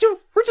 we're just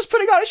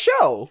putting on a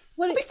show.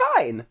 It'll be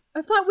fine.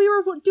 I thought we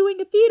were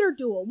doing a theater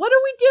duel. What are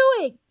we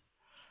doing?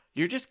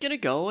 You're just gonna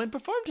go and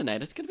perform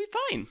tonight. It's gonna be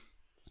fine.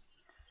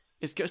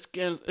 It's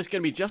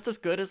gonna be just as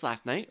good as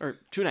last night, or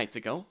 2 nights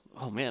ago.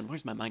 Oh man,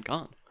 where's my mind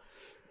gone?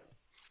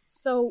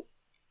 So,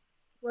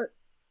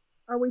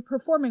 are we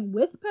performing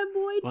with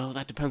Pemboyd? Well,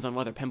 that depends on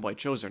whether Pemboyd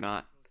shows or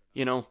not.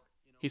 You know,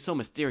 he's so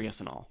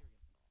mysterious and all.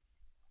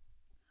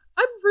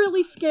 I'm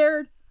really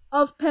scared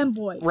of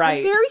Pemboyd. Right.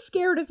 I'm very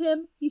scared of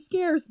him. He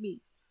scares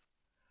me.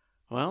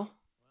 Well,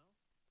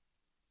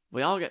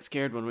 we all get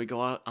scared when we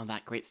go out on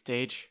that great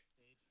stage.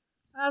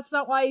 That's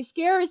not why he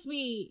scares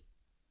me.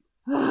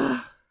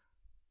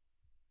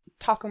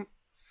 Talk him.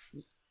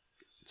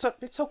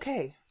 It's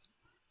okay.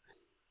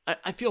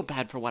 I feel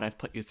bad for what I've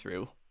put you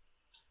through.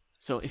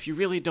 So if you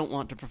really don't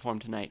want to perform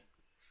tonight,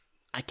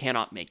 I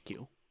cannot make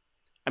you.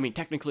 I mean,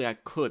 technically I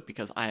could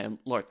because I am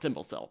Lord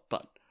Thimblesill,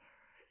 but...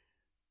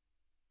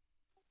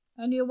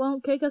 And you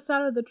won't kick us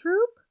out of the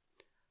troupe?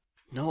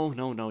 No.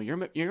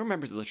 You're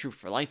members of the troupe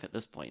for life at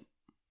this point.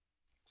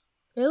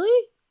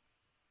 Really?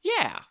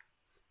 Yeah.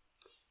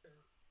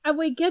 And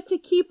we get to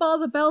keep all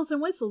the bells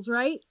and whistles,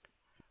 right?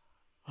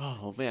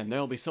 Oh man,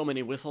 there'll be so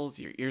many whistles,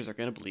 your ears are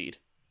gonna bleed.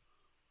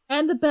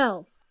 And the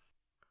bells.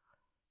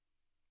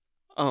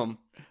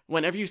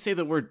 Whenever you say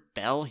the word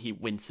bell, he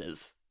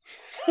winces.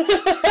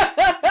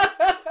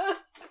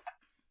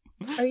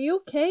 Are you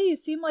okay? You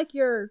seem like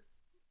you're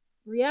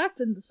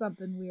reacting to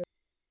something weird.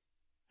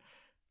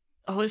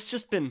 Oh, it's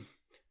just been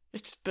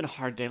a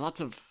hard day. Lots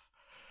of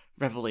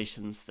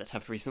revelations that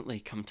have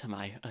recently come to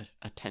my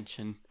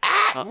attention.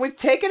 We've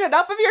taken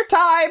enough of your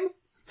time.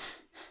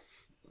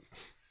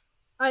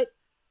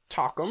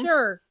 Talk 'em.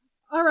 Sure.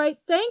 All right.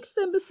 Thanks,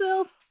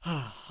 Thimblesill.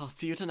 I'll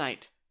see you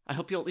tonight. I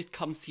hope you'll at least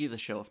come see the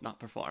show, if not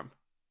perform.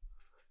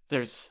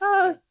 There's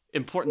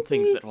important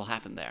things that will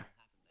happen there.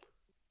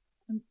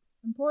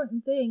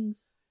 Important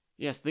things?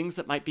 Yes, things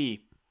that might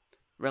be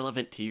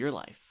relevant to your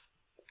life.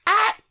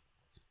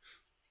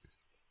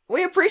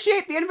 We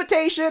appreciate the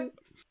invitation.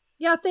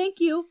 Yeah, thank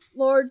you,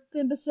 Lord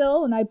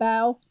Thimblesill, and I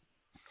bow.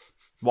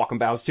 Walking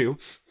bows too.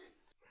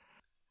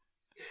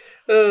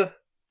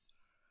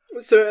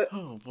 So,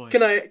 oh boy.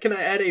 Can I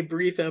add a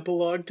brief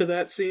epilogue to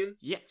that scene?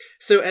 Yes.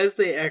 So as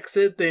they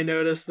exit, they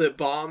notice that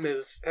Baum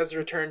has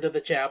returned to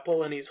the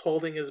chapel, and he's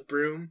holding his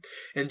broom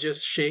and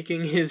just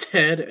shaking his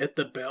head at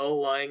the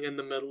bell lying in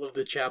the middle of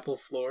the chapel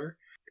floor.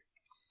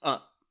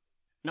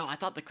 No, I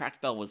thought the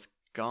cracked bell was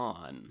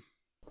gone.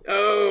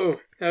 Oh,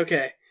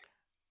 okay.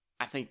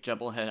 I think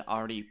Jubble had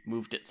already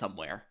moved it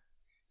somewhere.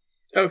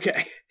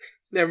 Okay.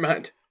 Never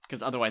mind.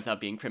 Because otherwise that'd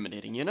be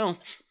incriminating, you know?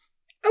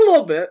 A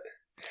little bit.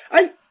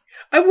 I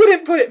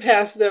wouldn't put it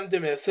past them to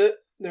miss it.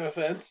 No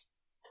offense.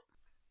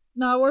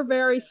 No, we're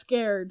very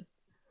scared.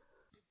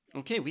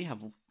 Okay, we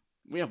have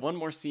one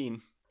more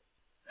scene.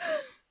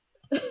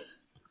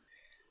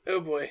 Oh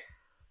boy.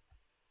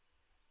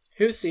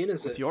 Whose scene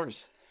is It's it?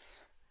 yours.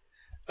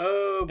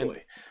 Oh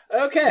boy.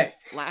 Okay. This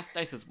last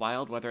dice is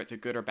wild, whether it's a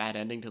good or bad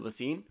ending to the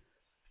scene.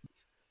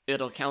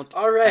 It'll count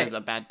All right. as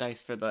a bad dice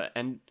for the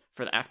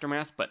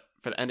aftermath, but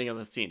for the ending of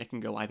the scene, it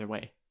can go either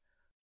way.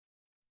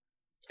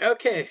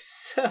 Okay,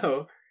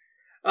 so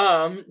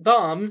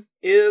Bomb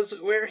is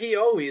where he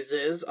always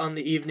is on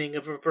the evening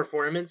of a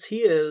performance. He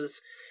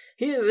is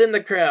in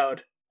the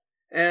crowd,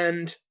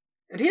 and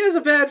he has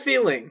a bad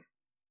feeling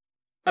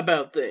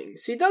about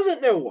things. He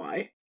doesn't know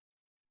why.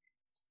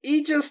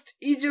 He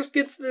just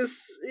gets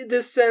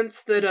this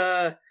sense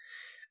that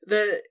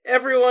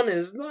everyone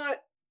is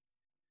not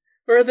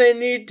where they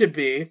need to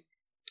be.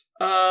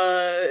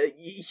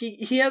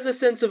 He has a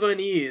sense of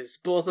unease,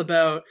 both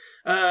about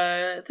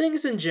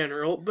things in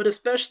general, but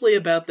especially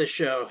about the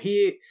show.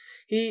 He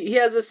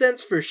has a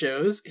sense for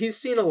shows. He's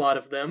seen a lot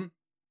of them,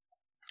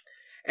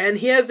 and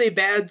he has a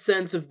bad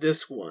sense of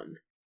this one.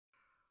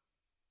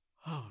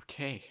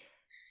 Okay.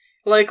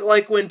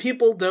 Like when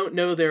people don't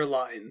know their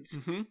lines.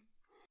 Mm-hmm.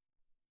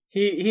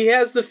 He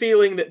has the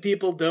feeling that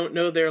people don't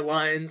know their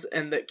lines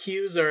and that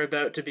cues are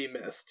about to be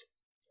missed.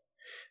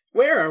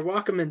 Where are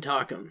Wacom and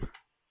Takum?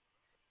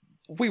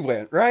 We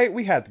went, right?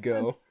 We had to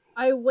go.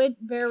 I went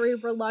very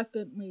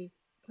reluctantly,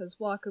 because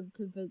Wacom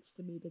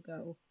convinced me to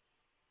go.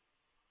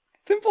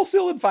 Thimble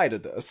still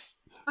invited us.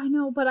 I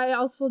know, but I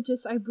also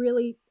just, he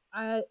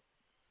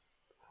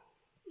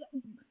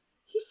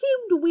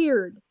seemed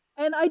weird,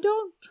 and I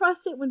don't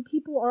trust it when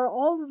people are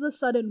all of a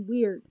sudden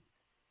weird.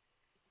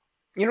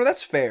 You know,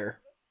 that's fair.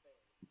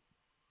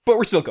 But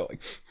we're still going.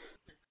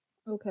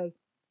 Okay.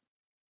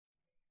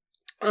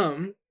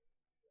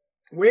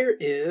 Where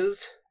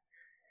is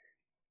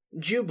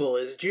Jubal?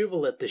 Is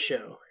Jubal at the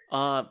show?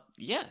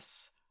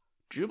 Yes.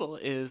 Jubal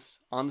is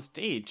on the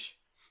stage.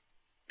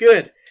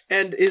 Good.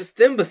 And is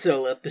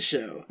Thimbasil at the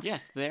show?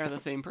 Yes, they are the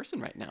same person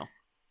right now.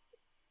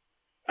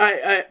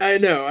 I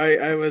know.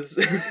 I was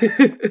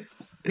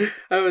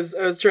I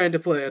was trying to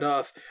play it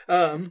off.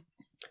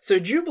 So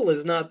Jubal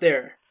is not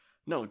there.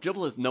 No,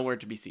 Jubal is nowhere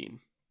to be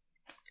seen.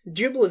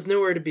 Jubal is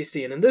nowhere to be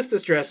seen, and this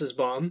distresses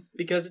Bomb,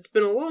 because it's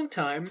been a long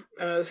time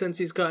since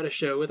he's got a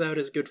show without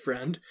his good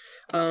friend.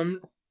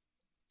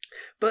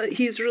 But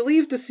he's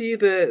relieved to see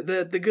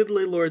that the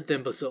goodly Lord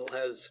Thimbasil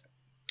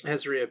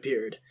has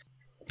reappeared.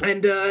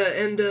 And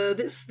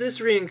this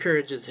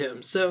re-encourages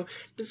him. So,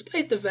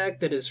 despite the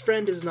fact that his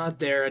friend is not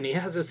there and he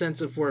has a sense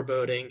of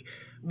foreboding,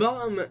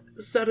 Bomb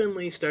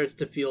suddenly starts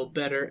to feel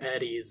better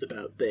at ease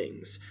about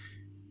things.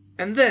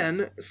 And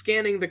then,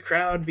 scanning the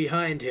crowd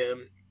behind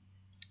him,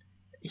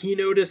 he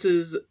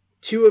notices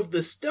two of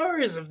the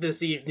stars of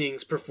this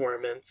evening's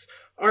performance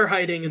are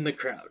hiding in the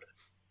crowd.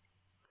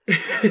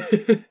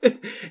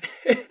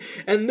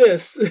 And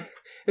this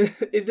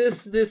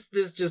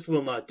just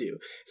will not do.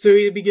 So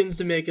he begins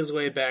to make his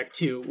way back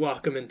to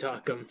Wacom and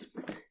Takum.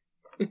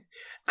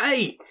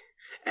 Hey,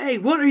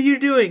 what are you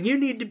doing? You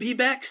need to be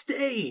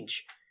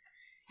backstage.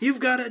 You've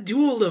got a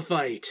duel to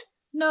fight.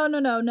 No.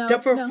 To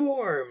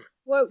perform. No.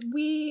 What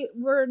we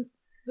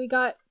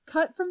got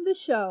cut from the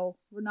show.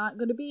 We're not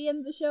going to be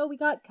in the show. We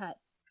got cut.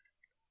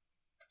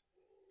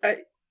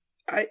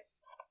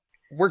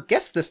 We're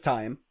guests this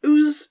time.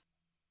 Ooze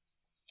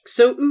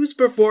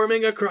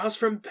performing across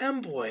from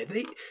Pemboy.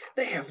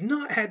 They have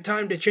not had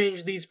time to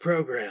change these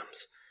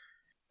programs.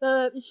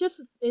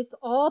 It's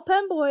all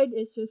Pemboyd.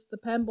 It's just the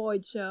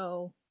Pemboyd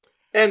show.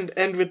 And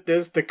with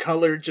this, the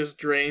color just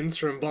drains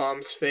from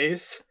Bomb's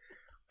face.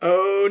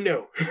 Oh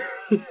no.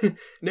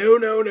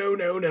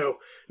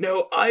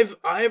 No,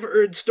 I've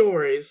heard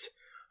stories.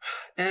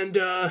 And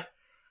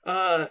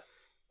oh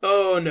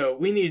no,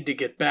 we need to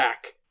get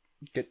back.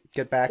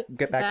 Get back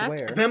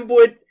where?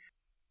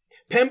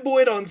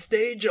 Pemboyd on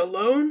stage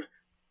alone?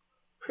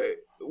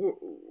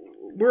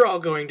 We're all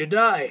going to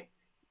die.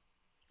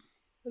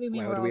 What do you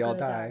mean? Why would we all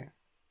die?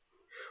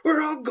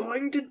 We're all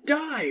going to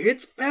die.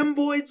 It's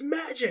Pemboyd's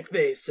magic,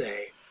 they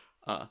say.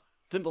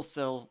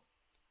 Thimblestill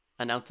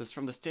announces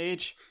from the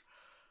stage.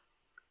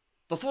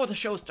 Before the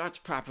show starts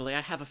properly,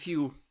 I have a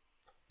few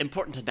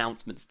important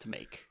announcements to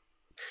make.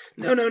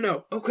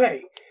 No.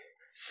 Okay.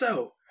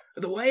 So,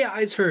 the way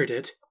I's heard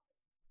it,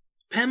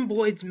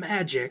 Pemboyd's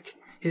magic,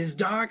 his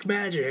dark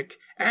magic,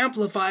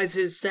 amplifies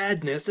his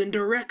sadness and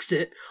directs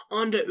it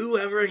onto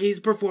whoever he's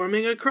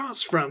performing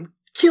across from,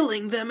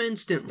 killing them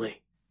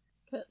instantly.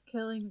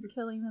 Killing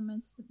them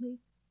instantly?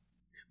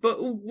 But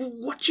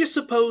what you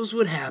suppose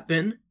would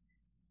happen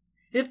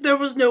if there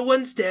was no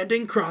one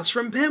standing across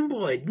from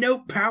Pemboyd, no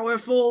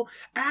powerful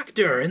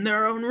actor in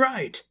their own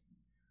right?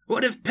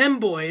 What if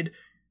Pemboyd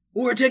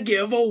were to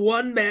give a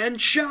one-man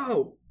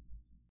show?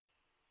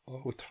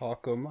 Oh,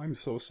 Talcum, I'm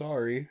so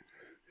sorry.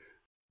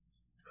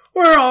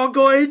 We're all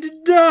going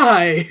to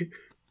die!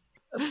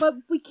 But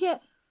we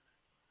can't...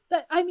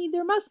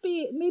 there must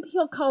be... Maybe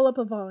he'll call up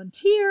a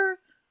volunteer.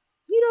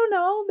 You don't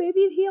know.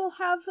 Maybe he'll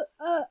have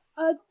a...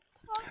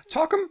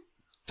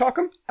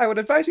 Talcum, I would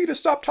advise you to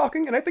stop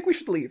talking, and I think we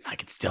should leave. I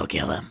could still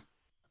kill him.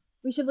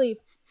 We should leave.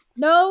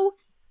 No!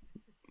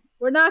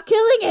 We're not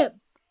killing him!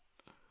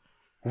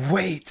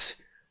 Wait!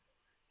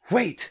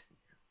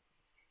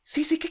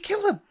 Cece could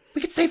kill him! We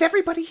could save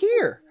everybody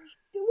here!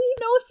 Do we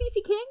know if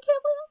Cece can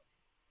kill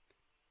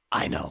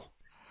I know.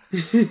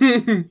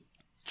 him?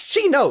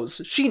 She knows!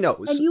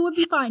 And you would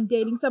be fine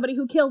dating somebody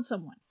who killed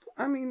someone.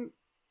 I mean,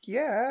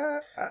 yeah.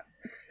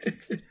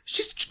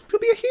 She'll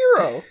be a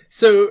hero!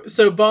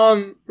 So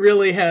Baum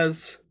really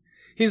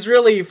he's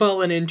really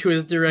fallen into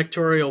his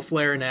directorial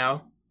flair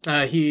now.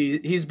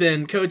 He's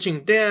been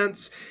coaching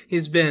dance,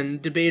 he's been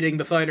debating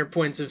the finer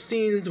points of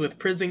scenes with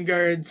prison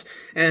guards,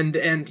 and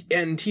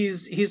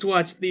he's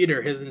watched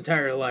theater his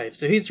entire life.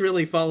 So he's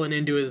really fallen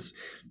into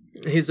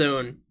his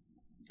own.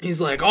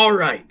 He's like, all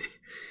right,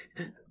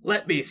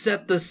 let me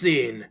set the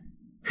scene.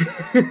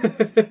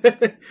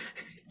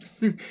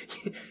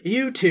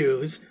 You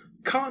two's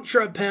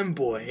Contra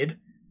Pemboid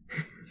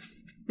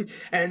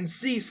and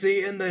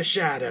Cece in the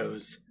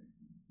shadows,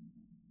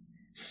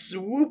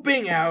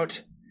 swooping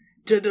out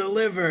to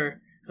deliver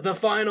the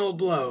final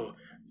blow.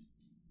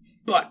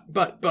 But,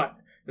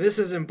 this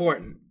is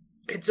important.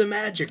 It's a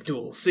magic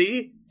duel,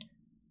 see?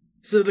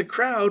 So the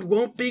crowd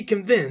won't be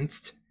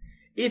convinced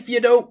if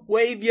you don't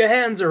wave your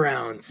hands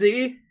around,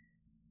 see?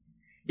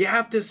 You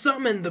have to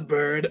summon the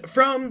bird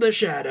from the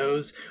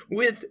shadows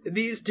with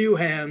these two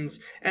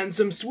hands and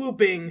some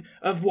swooping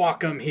of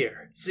Wacom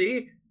here,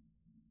 see?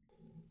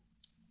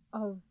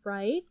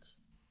 Alright.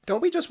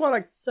 Don't we just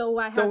want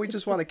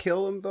to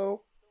kill him,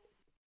 though?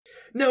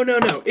 No.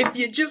 If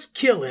you just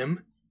kill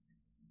him,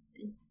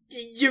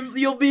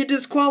 you'll be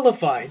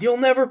disqualified. You'll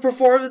never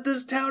perform in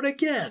this town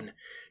again.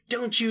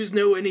 Don't yous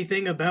know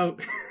anything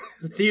about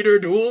theater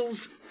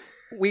duels?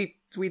 We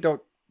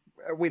don't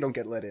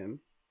get let in.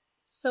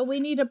 So we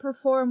need to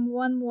perform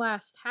one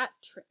last hat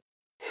trick.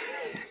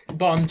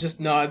 Baum just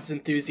nods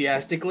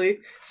enthusiastically.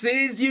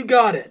 Says you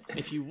got it.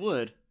 If you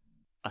would,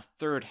 a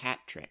third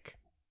hat trick.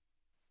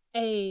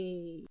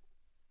 And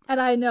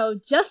I know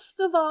just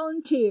the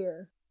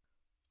volunteer.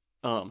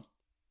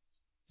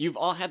 You've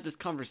all had this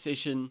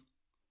conversation,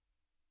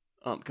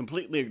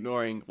 completely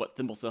ignoring what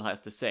Thimblestill has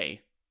to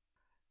say.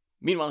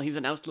 Meanwhile, he's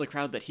announced to the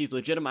crowd that he's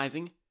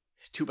legitimizing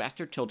his two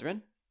bastard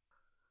children,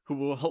 who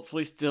will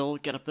hopefully still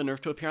get up the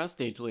nerve to appear on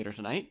stage later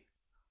tonight.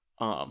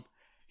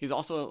 He's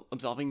also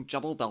absolving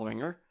Jubble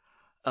Bellringer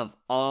of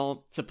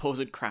all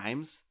supposed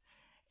crimes,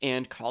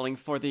 and calling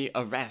for the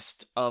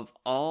arrest of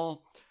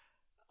all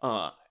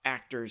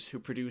actors who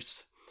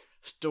produce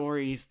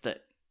stories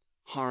that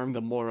harm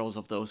the morals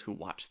of those who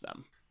watch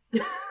them.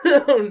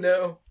 Oh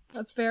no.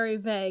 That's very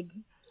vague.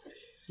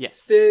 Yes.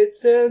 State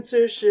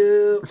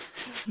censorship.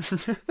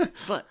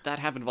 But that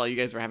happened while you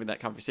guys were having that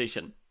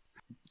conversation.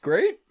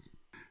 Great.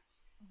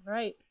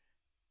 Right.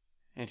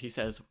 And he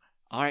says,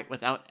 all right,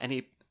 without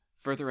any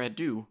further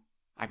ado,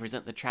 I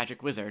present the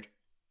tragic wizard,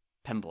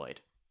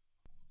 Pemboid.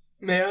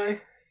 May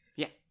I?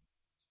 Yeah.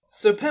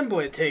 So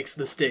Pemboid takes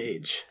the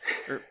stage.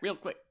 Real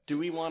quick, do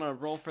we want to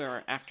roll for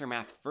our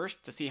aftermath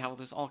first to see how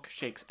this all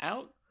shakes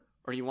out?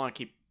 Or do you want to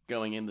keep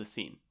going in the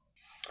scene?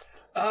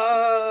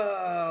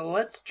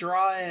 Let's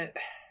draw it.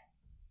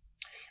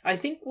 I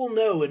think we'll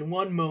know in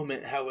one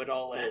moment how it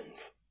all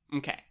ends.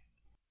 Okay.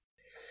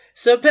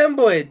 So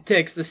Pemboid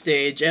takes the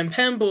stage, and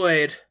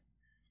Pemboid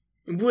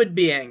would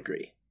be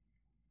angry.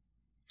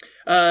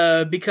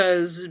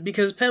 Because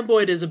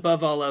Pemboid is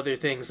above all other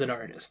things an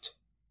artist.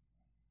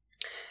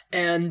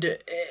 And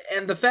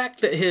the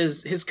fact that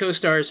his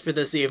co-stars for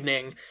this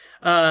evening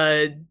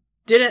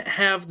didn't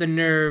have the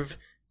nerve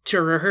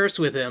to rehearse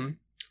with him,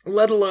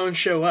 let alone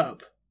show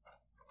up,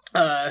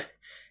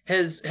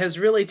 has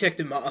really ticked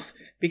him off.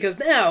 Because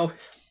now,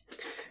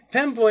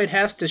 Pemboid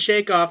has to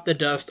shake off the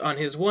dust on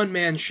his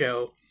one-man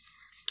show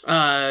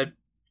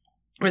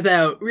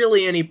without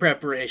really any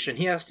preparation.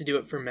 He has to do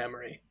it from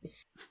memory.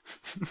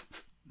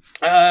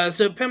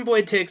 So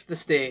Pemboid takes the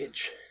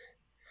stage.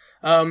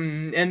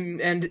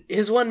 And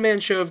his one-man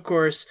show, of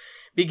course,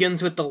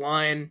 begins with the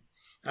line,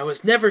 "I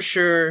was never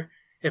sure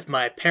if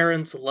my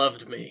parents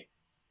loved me."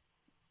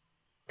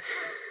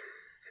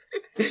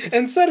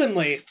 And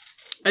suddenly,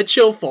 a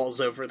chill falls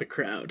over the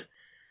crowd.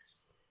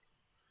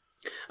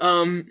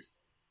 And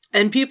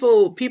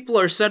people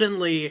are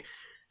suddenly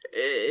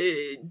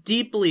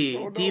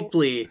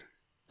deeply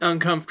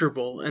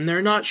uncomfortable, and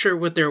they're not sure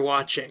what they're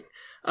watching.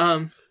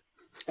 And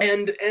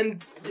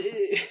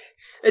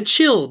a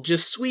chill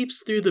just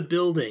sweeps through the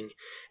building,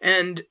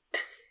 and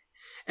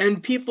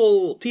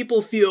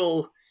people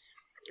feel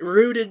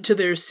rooted to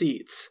their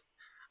seats,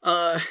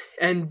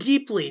 and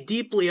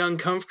deeply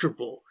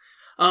uncomfortable.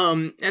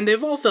 And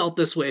they've all felt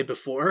this way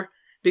before,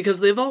 because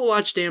they've all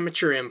watched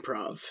amateur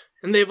improv,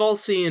 and they've all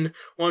seen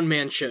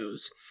one-man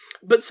shows.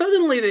 But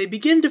suddenly they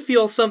begin to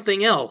feel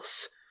something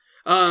else.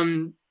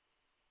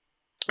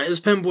 as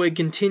Pemboy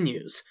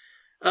continues,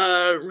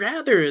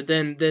 rather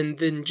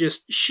than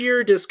just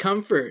sheer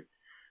discomfort,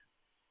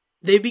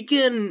 they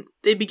begin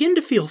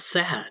to feel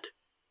sad.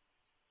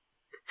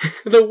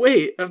 The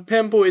weight of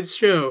Pemboy's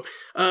show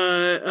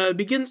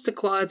begins to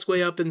claw its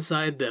way up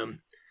inside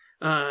them,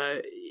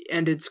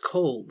 and it's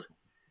cold.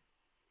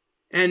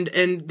 And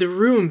the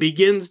room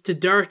begins to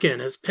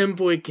darken as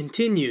Pemboy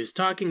continues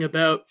talking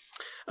about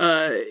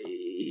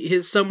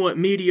his somewhat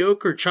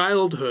mediocre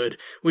childhood,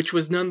 which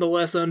was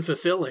nonetheless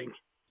unfulfilling.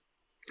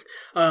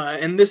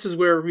 And this is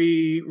where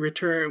we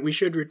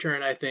should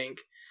return, I think,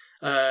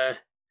 to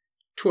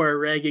our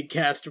ragged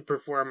cast of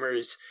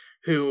performers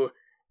who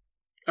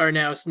are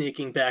now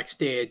sneaking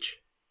backstage.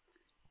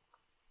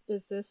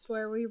 Is this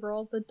where we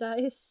roll the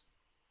dice?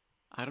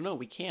 I don't know,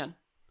 we can.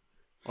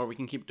 Or we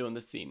can keep doing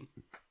this scene.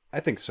 I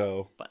think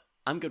so. But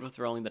I'm good with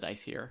rolling the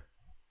dice here.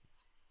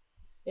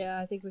 Yeah,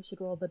 I think we should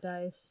roll the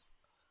dice.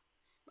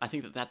 I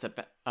think that's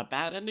a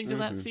bad ending to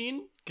that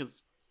scene,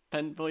 because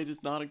Pemboy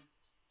is not a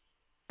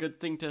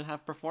good thing to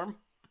have perform.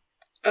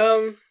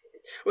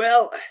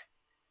 Well,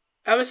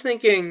 I was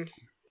thinking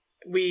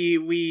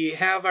we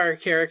have our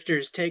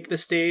characters take the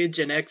stage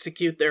and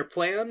execute their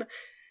plan,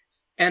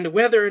 and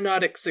whether or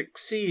not it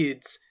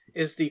succeeds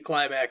is the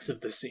climax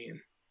of the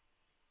scene.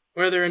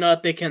 Whether or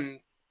not they can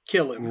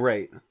kill him.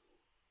 Right.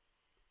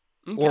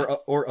 Okay.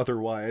 Or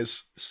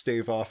otherwise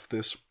stave off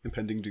this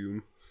impending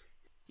doom.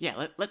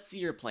 Yeah, let's see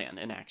your plan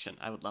in action.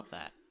 I would love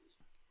that.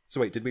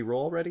 So wait, did we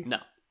roll already? No,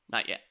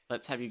 not yet.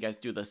 Let's have you guys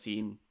do the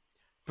scene,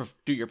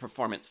 do your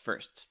performance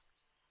first.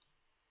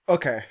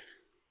 Okay.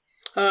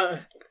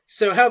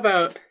 So how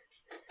about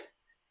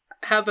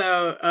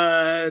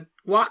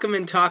Wacom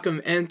and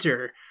Takum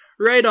enter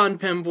right on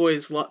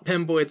Pemboyd's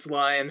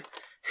line,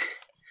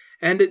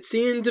 and it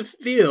seemed to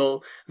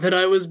feel that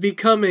I was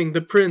becoming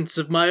the prince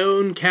of my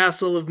own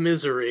castle of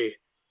misery.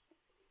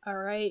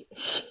 Alright.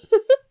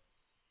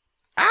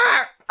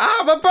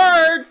 I'm a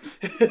bird!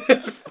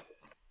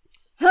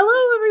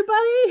 Hello,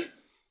 everybody!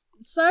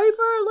 Sorry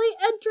for our late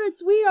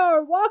entrance. We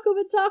are Wacom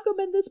and Takum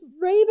and this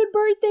raven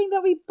bird thing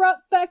that we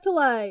brought back to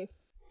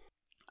life.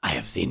 I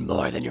have seen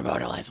more than your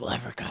mortal eyes will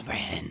ever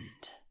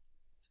comprehend.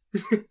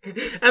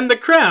 And the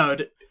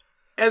crowd,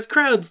 as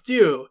crowds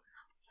do,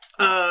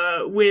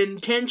 when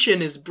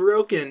tension is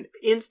broken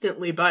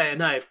instantly by a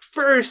knife,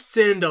 bursts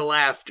into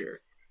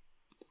laughter.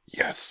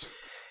 Yes.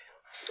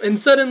 And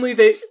suddenly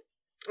the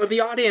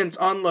audience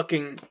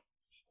onlooking,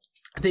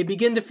 they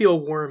begin to feel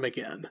warm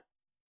again.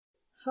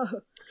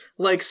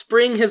 Like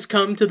spring has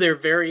come to their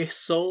very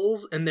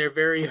souls and their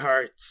very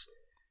hearts.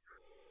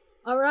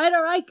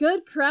 Alright,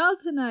 good crowd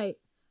tonight.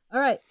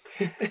 Alright,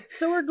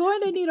 so we're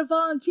going to need a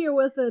volunteer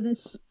with an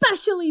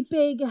especially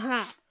big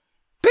hat.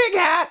 Big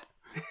hat!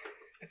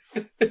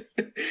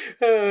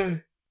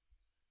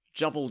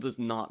 Jubble does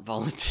not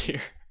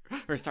volunteer.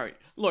 Or sorry,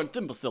 Lord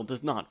Thimblesill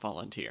does not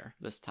volunteer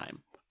this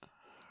time.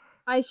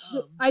 I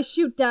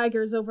shoot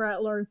daggers over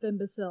at Lord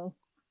Thimblesill.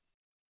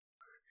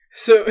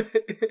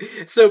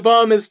 So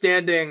Baum is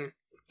standing.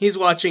 He's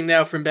watching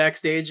now from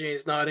backstage and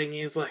he's nodding.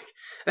 He's like,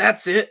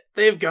 "That's it.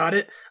 They've got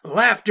it.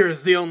 Laughter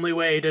is the only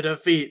way to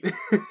defeat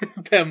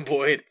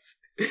Pemboy."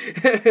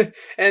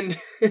 and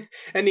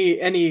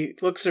he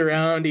looks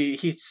around.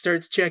 He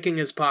starts checking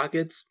his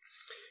pockets.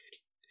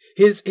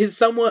 His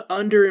somewhat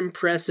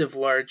underimpressive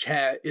large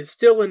hat is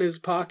still in his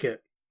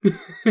pocket.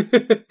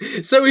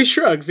 So he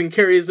shrugs and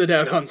carries it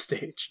out on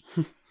stage.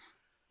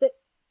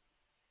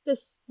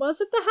 This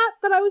wasn't the hat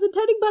that I was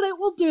intending, but it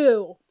will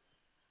do.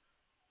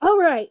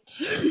 Alright.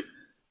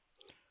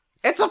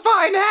 It's a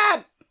fine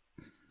hat!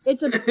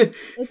 It's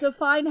a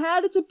fine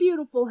hat, it's a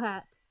beautiful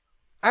hat.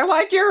 I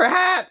like your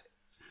hat!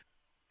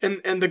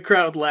 And the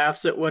crowd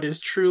laughs at what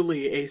is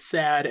truly a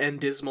sad and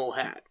dismal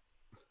hat.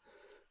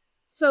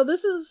 So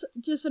this is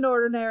just an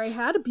ordinary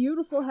hat, a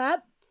beautiful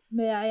hat,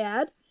 may I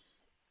add.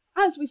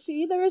 As we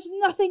see, there is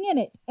nothing in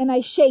it, and I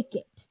shake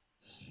it.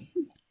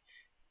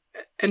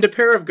 And a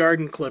pair of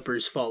garden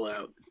clippers fall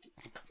out.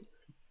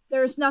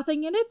 There is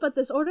nothing in it but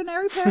this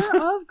ordinary pair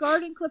of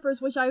garden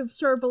clippers, which I'm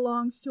sure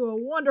belongs to a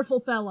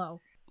wonderful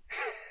fellow.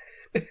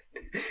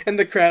 And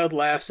the crowd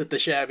laughs at the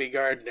shabby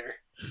gardener.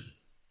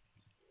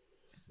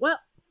 Well,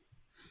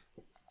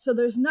 so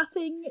there's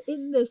nothing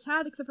in this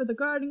hat except for the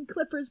garden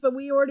clippers, but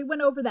we already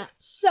went over that.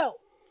 So,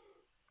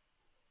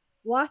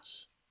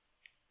 watch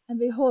and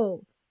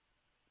behold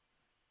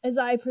as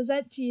I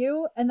present to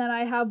you, and then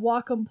I have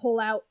Wacom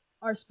pull out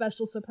our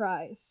special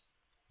surprise.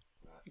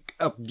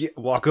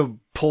 Wacom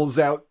pulls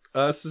out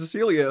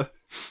Cecilia.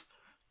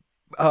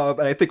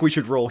 And I think we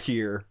should roll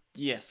here.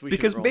 Yes, we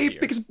because should roll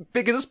here.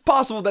 because it's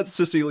possible that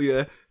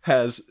Cecilia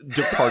has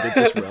departed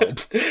this realm.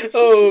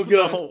 Oh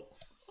god,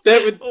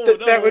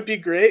 that would be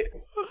great.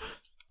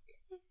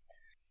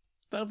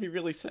 That would be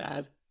really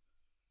sad.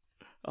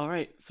 All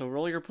right, so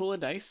roll your pool of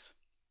dice.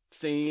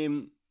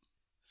 Same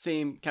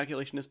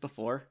calculation as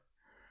before.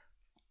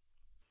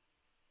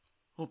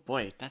 Oh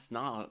boy, that's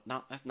not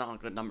a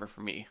good number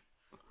for me.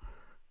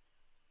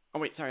 Oh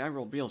wait, sorry, I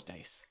rolled real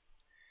dice.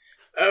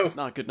 Oh,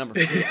 Not a good number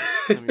for me.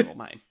 Let me roll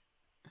mine.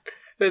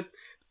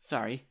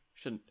 Sorry.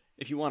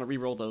 if you want to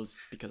re-roll those,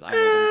 because I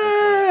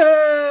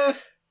rolled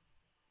them.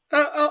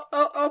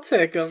 I'll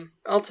take them.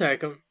 I'll take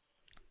them.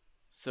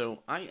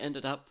 So I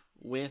ended up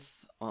with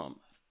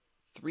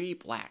 3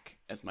 black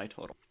as my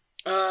total.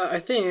 I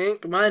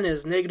think mine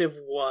is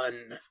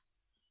 -1.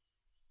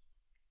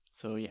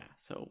 So yeah,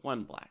 so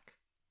 1 black.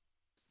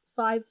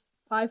 5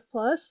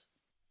 plus?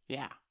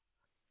 Yeah.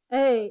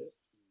 Hey.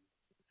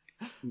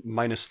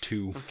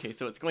 -2. Okay,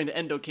 so it's going to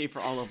end okay for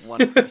all of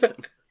one person.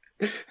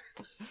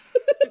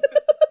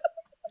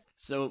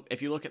 So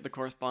if you look at the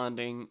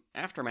corresponding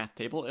aftermath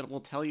table, it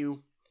will tell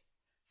you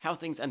how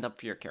things end up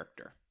for your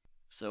character.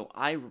 So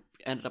I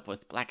ended up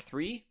with black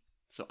 3,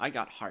 so I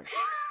got harsh.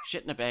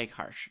 Shit in a bag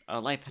harsh. A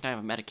lifetime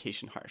of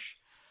medication harsh.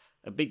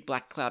 A big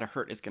black cloud of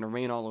hurt is going to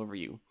rain all over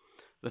you.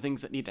 The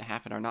things that need to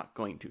happen are not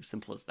going to.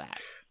 Simple as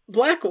that.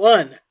 Black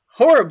 1.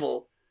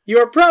 Horrible. You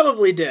are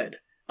probably dead.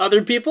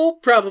 Other people,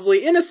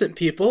 probably innocent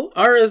people,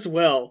 are as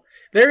well.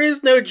 There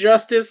is no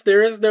justice,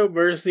 there is no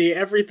mercy,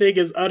 everything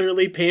is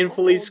utterly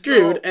painfully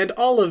screwed, no. And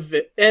all of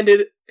it, and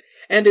it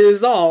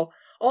is all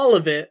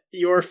of it,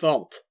 your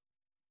fault.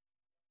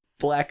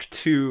 Black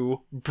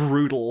 2.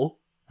 Brutal.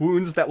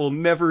 Wounds that will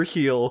never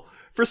heal.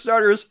 For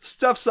starters,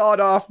 stuff sawed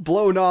off,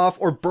 blown off,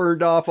 or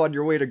burned off on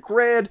your way to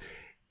grand,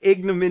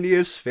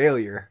 ignominious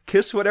failure.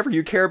 Kiss whatever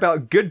you care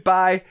about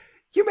goodbye.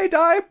 You may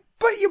die,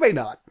 but you may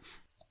not.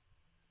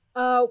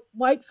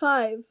 White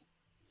 5.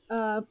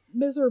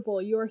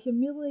 Miserable. You are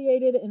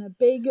humiliated in a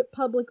big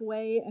public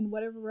way, and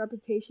whatever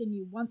reputation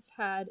you once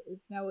had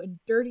is now in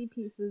dirty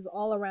pieces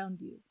all around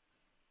you.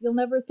 You'll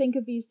never think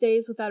of these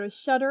days without a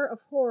shudder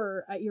of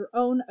horror at your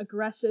own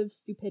aggressive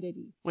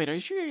stupidity. Wait, are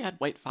you sure you had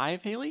white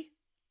 5, Haley?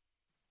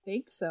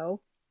 Think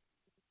so.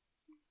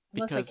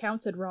 Unless I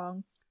counted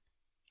wrong.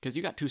 Because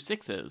you got 2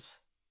 6s.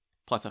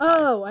 Plus a 5.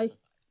 Oh,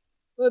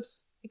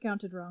 whoops, I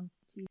counted wrong.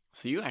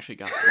 So you actually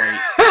got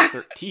white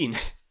 13.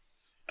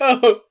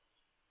 Oh.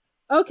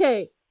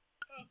 Okay.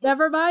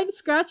 Never mind,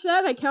 scratch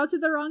that, I counted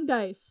the wrong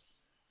dice.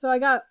 So I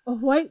got a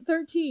white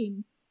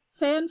 13.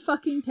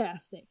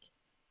 Fan-fucking-tastic.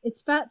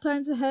 It's fat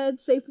times ahead,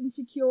 safe and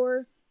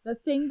secure. The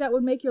thing that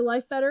would make your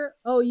life better?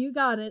 Oh, you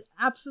got it.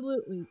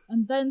 Absolutely.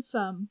 And then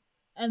some.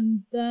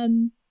 And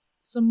then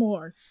some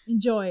more.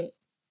 Enjoy it.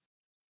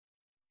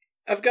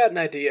 I've got an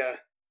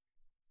idea.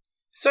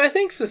 So I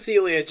think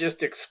Cecilia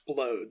just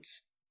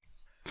explodes.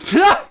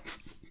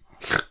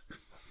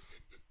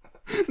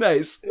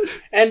 Nice.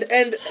 And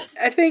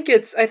I think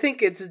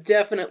it's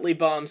definitely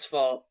Bomb's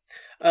fault.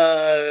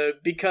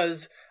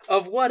 Because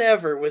of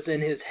whatever was in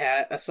his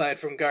hat aside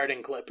from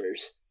garden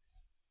clippers.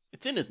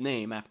 It's in his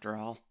name, after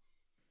all.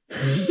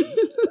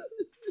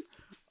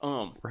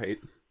 Right.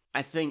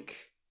 I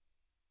think...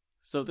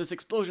 So this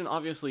explosion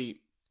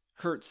obviously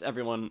hurts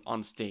everyone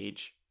on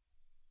stage.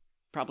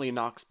 Probably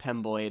knocks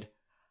Pemboyd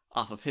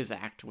off of his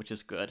act, which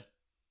is good.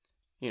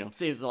 You know,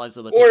 saves the lives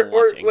of the people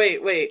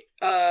watching. Wait.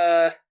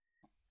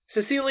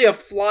 Cecilia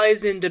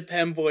flies into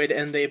Pemboyd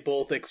and they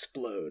both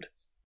explode.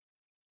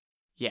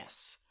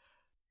 Yes.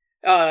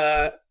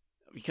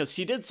 Because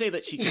she did say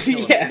that she could kill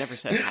him.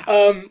 Yes. She never said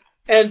how.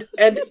 And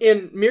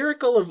in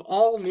Miracle of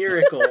All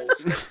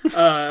Miracles,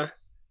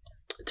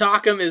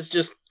 Takam is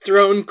just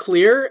thrown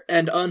clear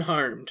and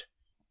unharmed.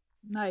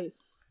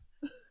 Nice.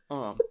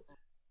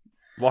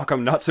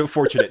 Wacom, not so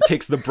fortunate,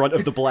 takes the brunt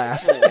of the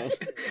blast.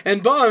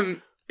 And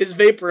Bomb is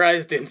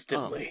vaporized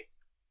instantly.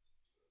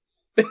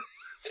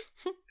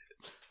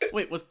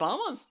 Wait, was Bomb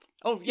on...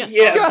 Oh, yes.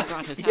 Yes.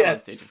 Bomb brought his hat on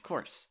stage, of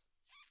course.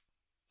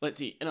 Let's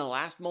see. In a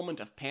last moment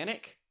of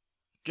panic,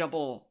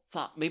 Jumble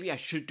thought, maybe I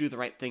should do the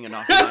right thing and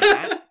offer my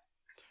hat.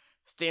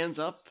 Stands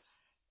up,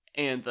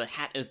 and the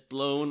hat is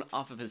blown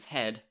off of his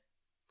head,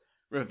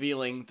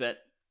 revealing that,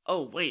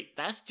 oh, wait,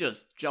 that's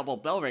just Jumble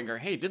Bellringer.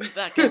 Hey, didn't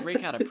that guy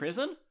break out of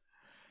prison?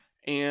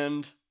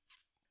 And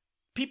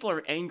people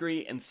are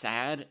angry and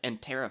sad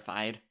and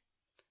terrified.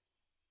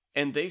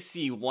 And they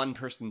see one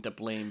person to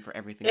blame for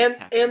everything that's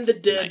happened. And the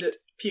dead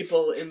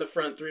people in the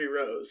front 3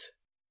 rows.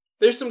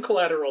 There's some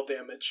collateral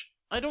damage.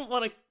 I don't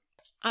know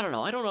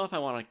if I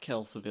want to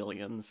kill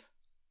civilians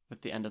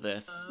at the end of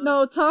this.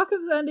 No,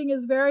 Takam's ending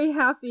is very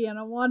happy, and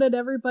I wanted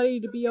everybody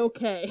to be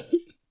okay.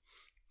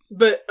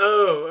 But,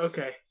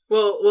 okay.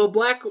 Well,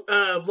 Black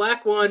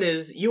 1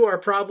 is, you are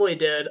probably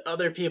dead,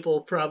 other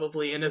people,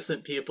 probably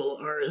innocent people,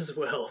 are as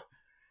well.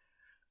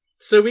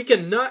 So we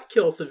can not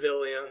kill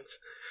civilians.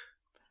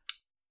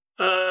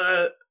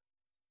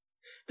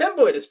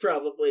 Pemboyd is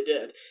probably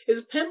dead.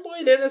 Is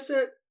Pemboyd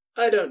innocent?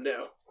 I don't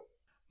know.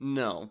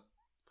 No.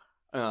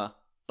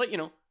 But,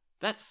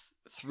 that's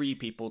 3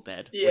 people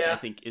dead, which Yeah. I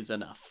think is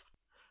enough.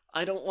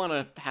 I don't want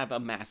to have a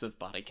massive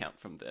body count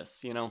from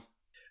this,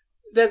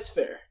 That's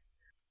fair.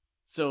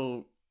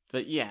 So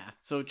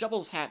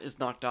Jubble's hat is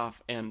knocked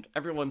off, and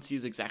everyone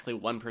sees exactly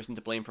one person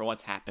to blame for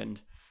what's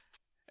happened.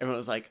 Everyone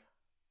was like,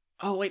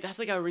 oh, wait, that's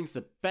the guy who rings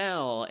the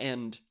bell,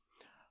 and...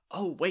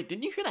 Oh, wait,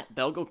 didn't you hear that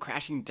bell go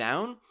crashing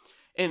down?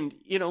 And,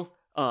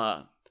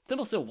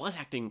 Thimblestill was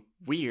acting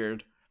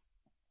weird,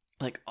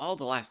 like, all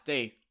the last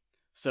day.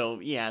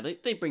 So, yeah,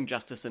 they bring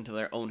justice into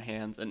their own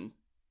hands, and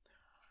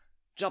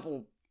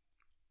Jumble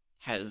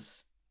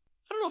has...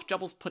 I don't know if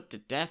Jubble's put to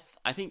death.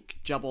 I think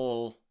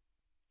Jubble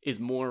is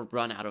more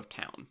run out of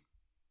town.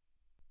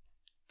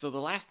 So the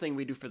last thing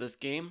we do for this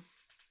game,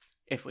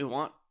 if we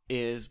want,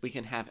 is we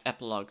can have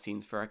epilogue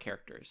scenes for our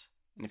characters.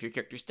 And if your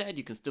character's dead,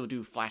 you can still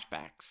do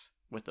flashbacks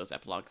with those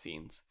epilogue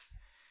scenes.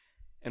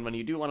 And when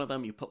you do one of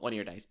them, you put one of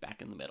your dice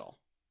back in the middle.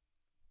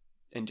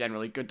 And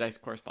generally, good dice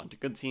correspond to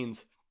good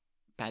scenes,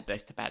 bad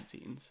dice to bad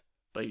scenes.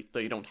 But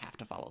you don't have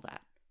to follow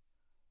that.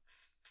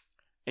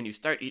 And you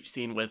start each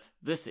scene with,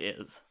 "This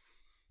is."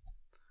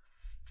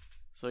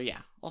 So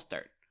yeah, I'll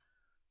start.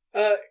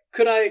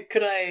 Could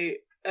I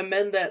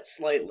amend that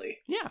slightly?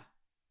 Yeah.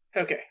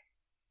 Okay.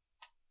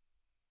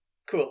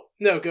 Cool.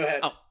 No, go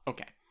ahead. Oh,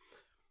 okay.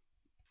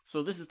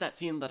 So this is that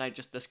scene that I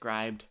just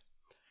described,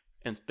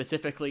 and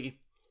specifically,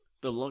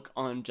 the look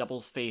on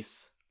Jubble's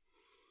face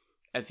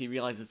as he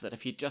realizes that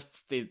if he just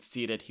stayed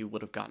seated, he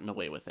would have gotten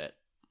away with it.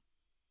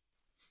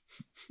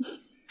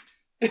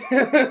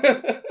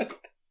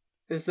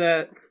 Is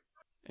that...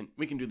 And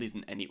we can do these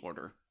in any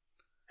order.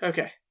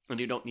 Okay. And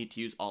you don't need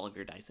to use all of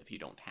your dice if you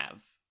don't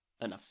have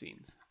enough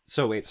scenes.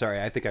 So wait,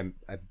 sorry, I think I'm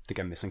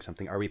missing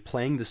something. Are we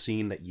playing the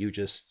scene that you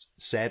just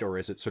said, or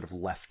is it sort of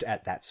left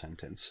at that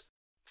sentence?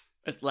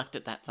 It's left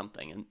at that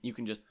something, and you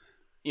can just,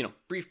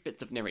 brief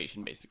bits of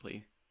narration,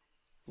 basically.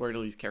 Where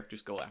do these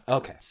characters go after?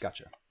 Okay,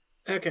 gotcha.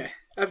 Okay,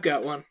 I've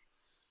got one.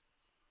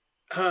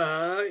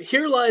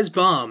 Here lies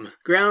Baum,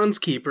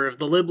 groundskeeper of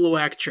the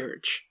Libluac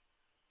Church.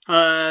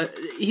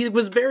 He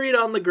was buried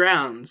on the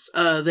grounds,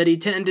 that he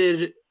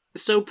tended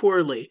so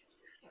poorly.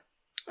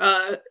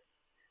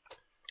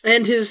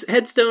 And his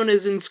headstone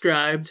is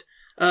inscribed,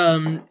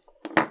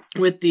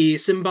 with the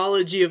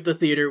symbology of the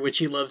theater which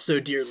he loved so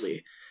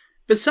dearly.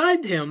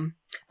 Beside him,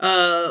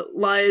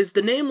 lies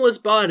the nameless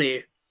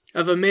body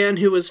of a man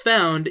who was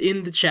found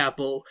in the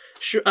chapel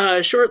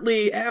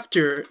shortly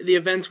after the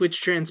events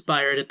which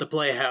transpired at the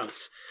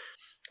playhouse.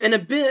 And a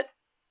bit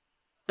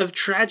of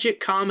tragic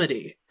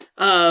comedy.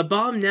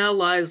 Baum now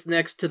lies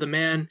next to the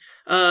man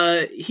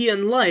he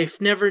in life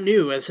never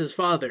knew as his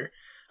father.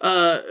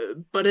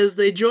 But as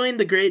they join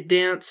the great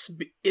dance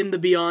in the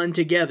beyond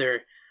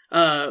together,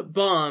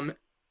 Baum's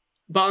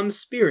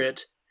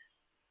spirit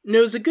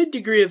knows a good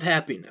degree of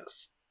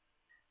happiness.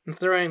 I'm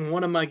throwing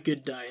one of my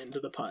good die into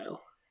the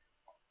pile.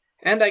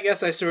 And I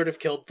guess I sort of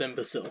killed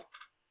Thimbasil.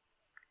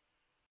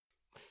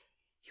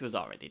 He was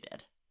already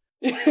dead.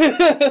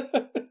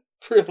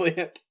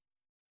 Brilliant.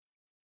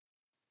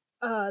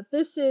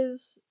 This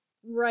is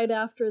right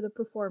after the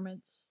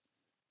performance.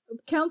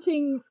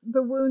 Counting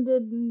the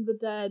wounded and the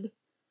dead,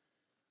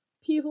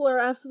 people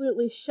are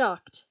absolutely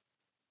shocked.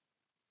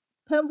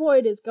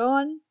 Pemvoid is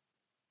gone.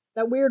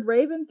 That weird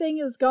raven thing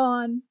is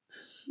gone.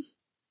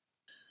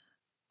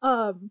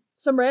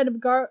 Some random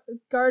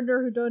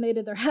gardener who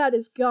donated their hat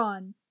is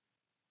gone.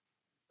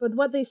 But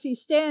what they see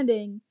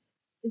standing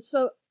is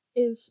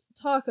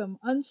Tockham,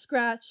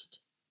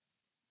 unscratched,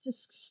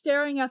 just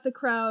staring at the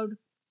crowd,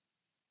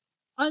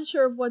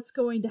 unsure of what's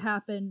going to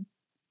happen,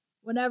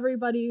 when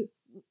everybody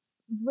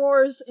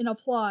roars in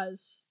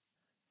applause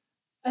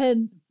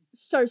and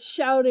starts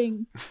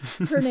shouting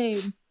her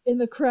name in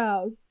the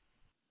crowd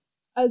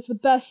as the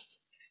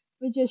best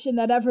magician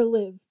that ever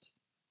lived.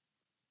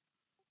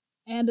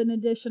 And an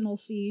additional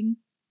scene.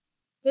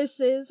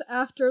 This is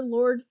after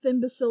Lord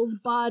Thimbasil's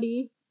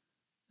body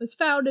was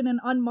found in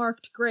an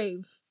unmarked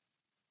grave.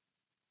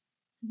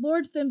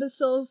 Lord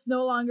Thimbasil's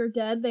no longer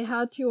dead. They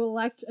had to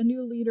elect a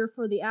new leader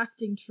for the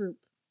acting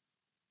troupe.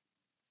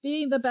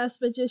 Being the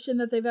best magician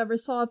that they've ever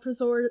saw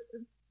perform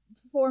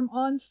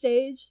on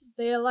stage,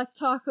 they elect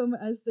Tockham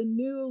as the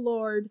new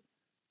Lord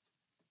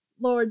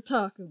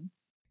Tockham.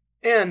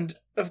 And,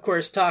 of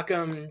course,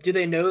 Tockham, do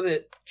they know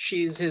that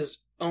she's his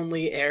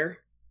only heir?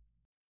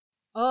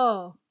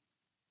 Oh,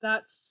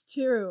 that's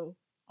true.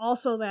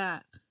 Also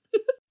that.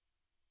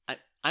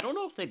 I don't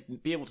know if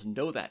they'd be able to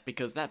know that,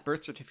 because that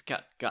birth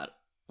certificate got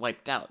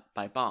wiped out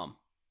by Baum.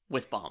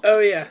 With Baum. Oh,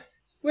 yeah.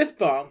 With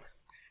Baum.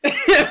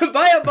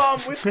 By a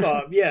bomb with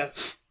Baum,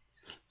 yes.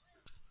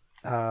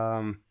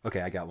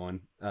 Okay, I got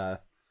one.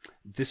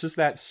 This is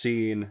that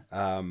scene,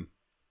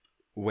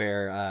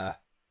 where,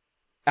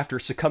 after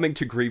succumbing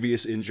to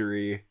grievous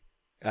injury,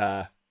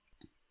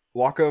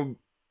 Waka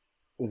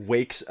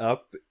wakes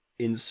up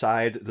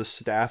inside the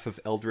staff of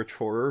Eldritch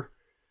Horror,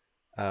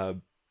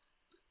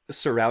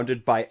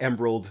 surrounded by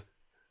emerald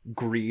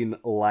green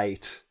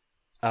light,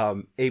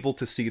 able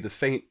to see the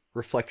faint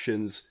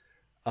reflections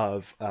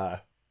of,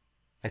 I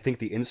think,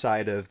 the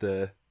inside of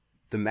the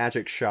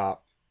magic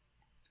shop,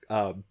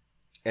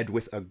 and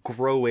with a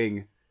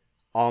growing,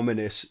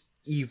 ominous,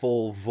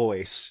 evil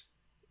voice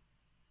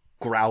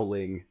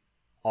growling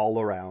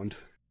all around.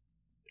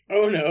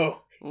 Oh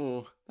no.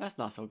 Oh, that's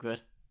not so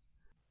good.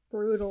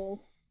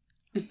 Brutal.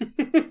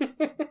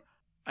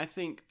 I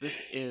think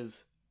this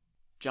is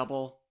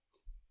Jubble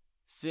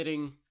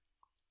sitting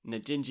in a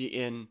dingy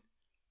inn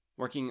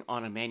working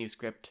on a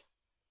manuscript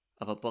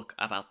of a book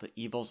about the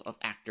evils of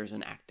actors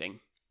and acting.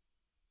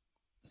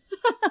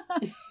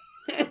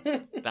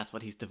 That's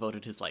what he's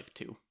devoted his life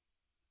to.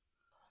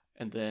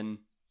 And then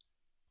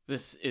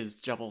This is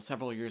Jubble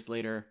several years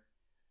later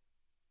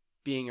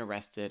being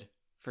arrested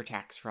for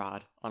tax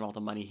fraud on all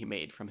the money he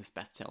made from his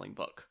best-selling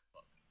book.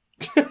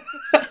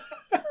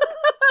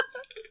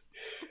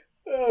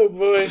 Oh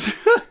boy.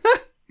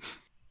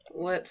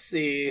 Let's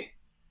see.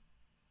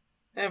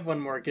 I have one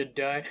more good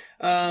die.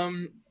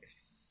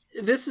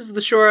 This is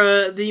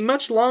the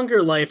much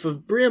longer life of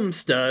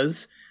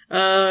Brimstuz,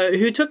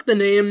 who took the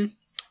name,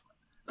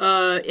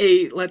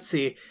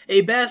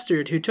 a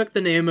bastard who took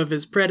the name of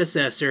his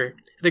predecessor,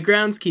 the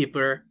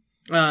groundskeeper,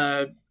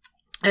 at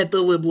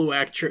the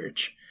Libluac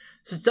Church.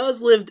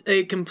 Stuz lived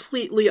a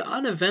completely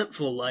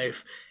uneventful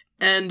life,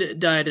 and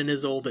died in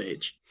his old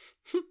age.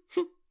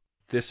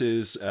 This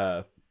is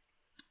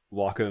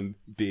Wacom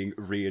being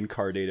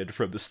reincarnated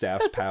from the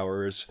staff's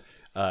powers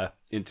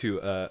into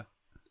a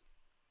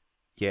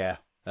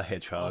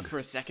hedgehog. For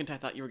a second, I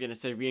thought you were going to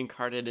say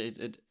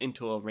reincarnated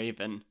into a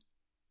raven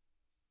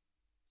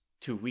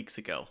 2 weeks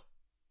ago.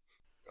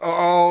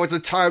 Oh, it's a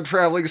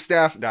time-traveling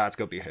staff. Nah, it's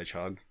gonna be a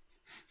hedgehog.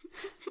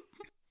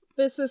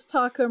 This is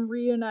Takum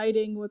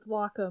reuniting with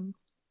Wacom,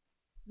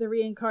 the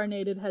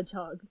reincarnated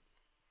hedgehog.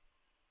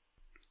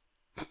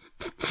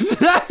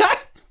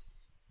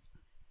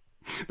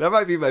 That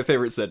might be my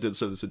favorite sentence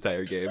from this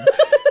entire game.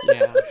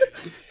 Yeah.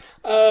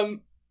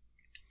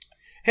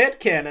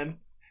 Headcanon.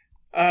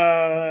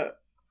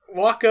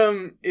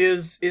 Wacom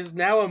is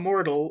now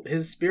immortal.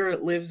 His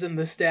spirit lives in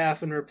the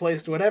staff and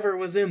replaced whatever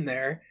was in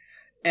there,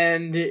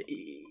 and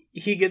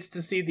he gets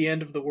to see the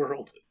end of the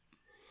world.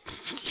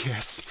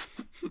 Yes.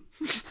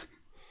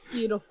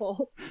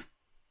 Beautiful.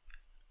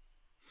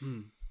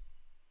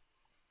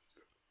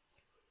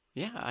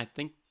 Yeah, I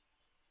think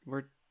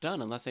we're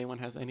done unless anyone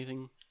has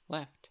anything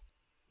left.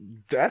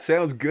 That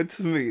sounds good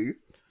to me.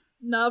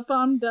 Nope,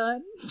 I'm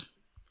done.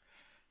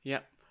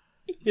 Yep.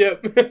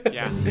 Yep.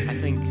 Yeah, I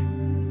think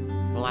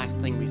the last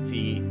thing we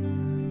see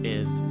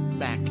is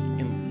back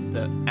in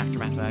the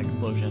aftermath of that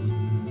explosion,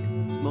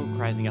 smoke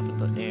rising up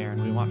into the air,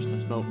 and we watch the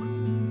smoke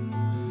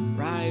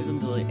rise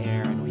into the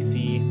air, and we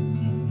see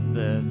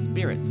the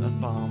spirits of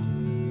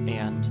Bomb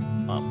and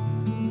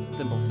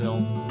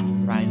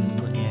Thimblesill rise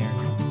into the air,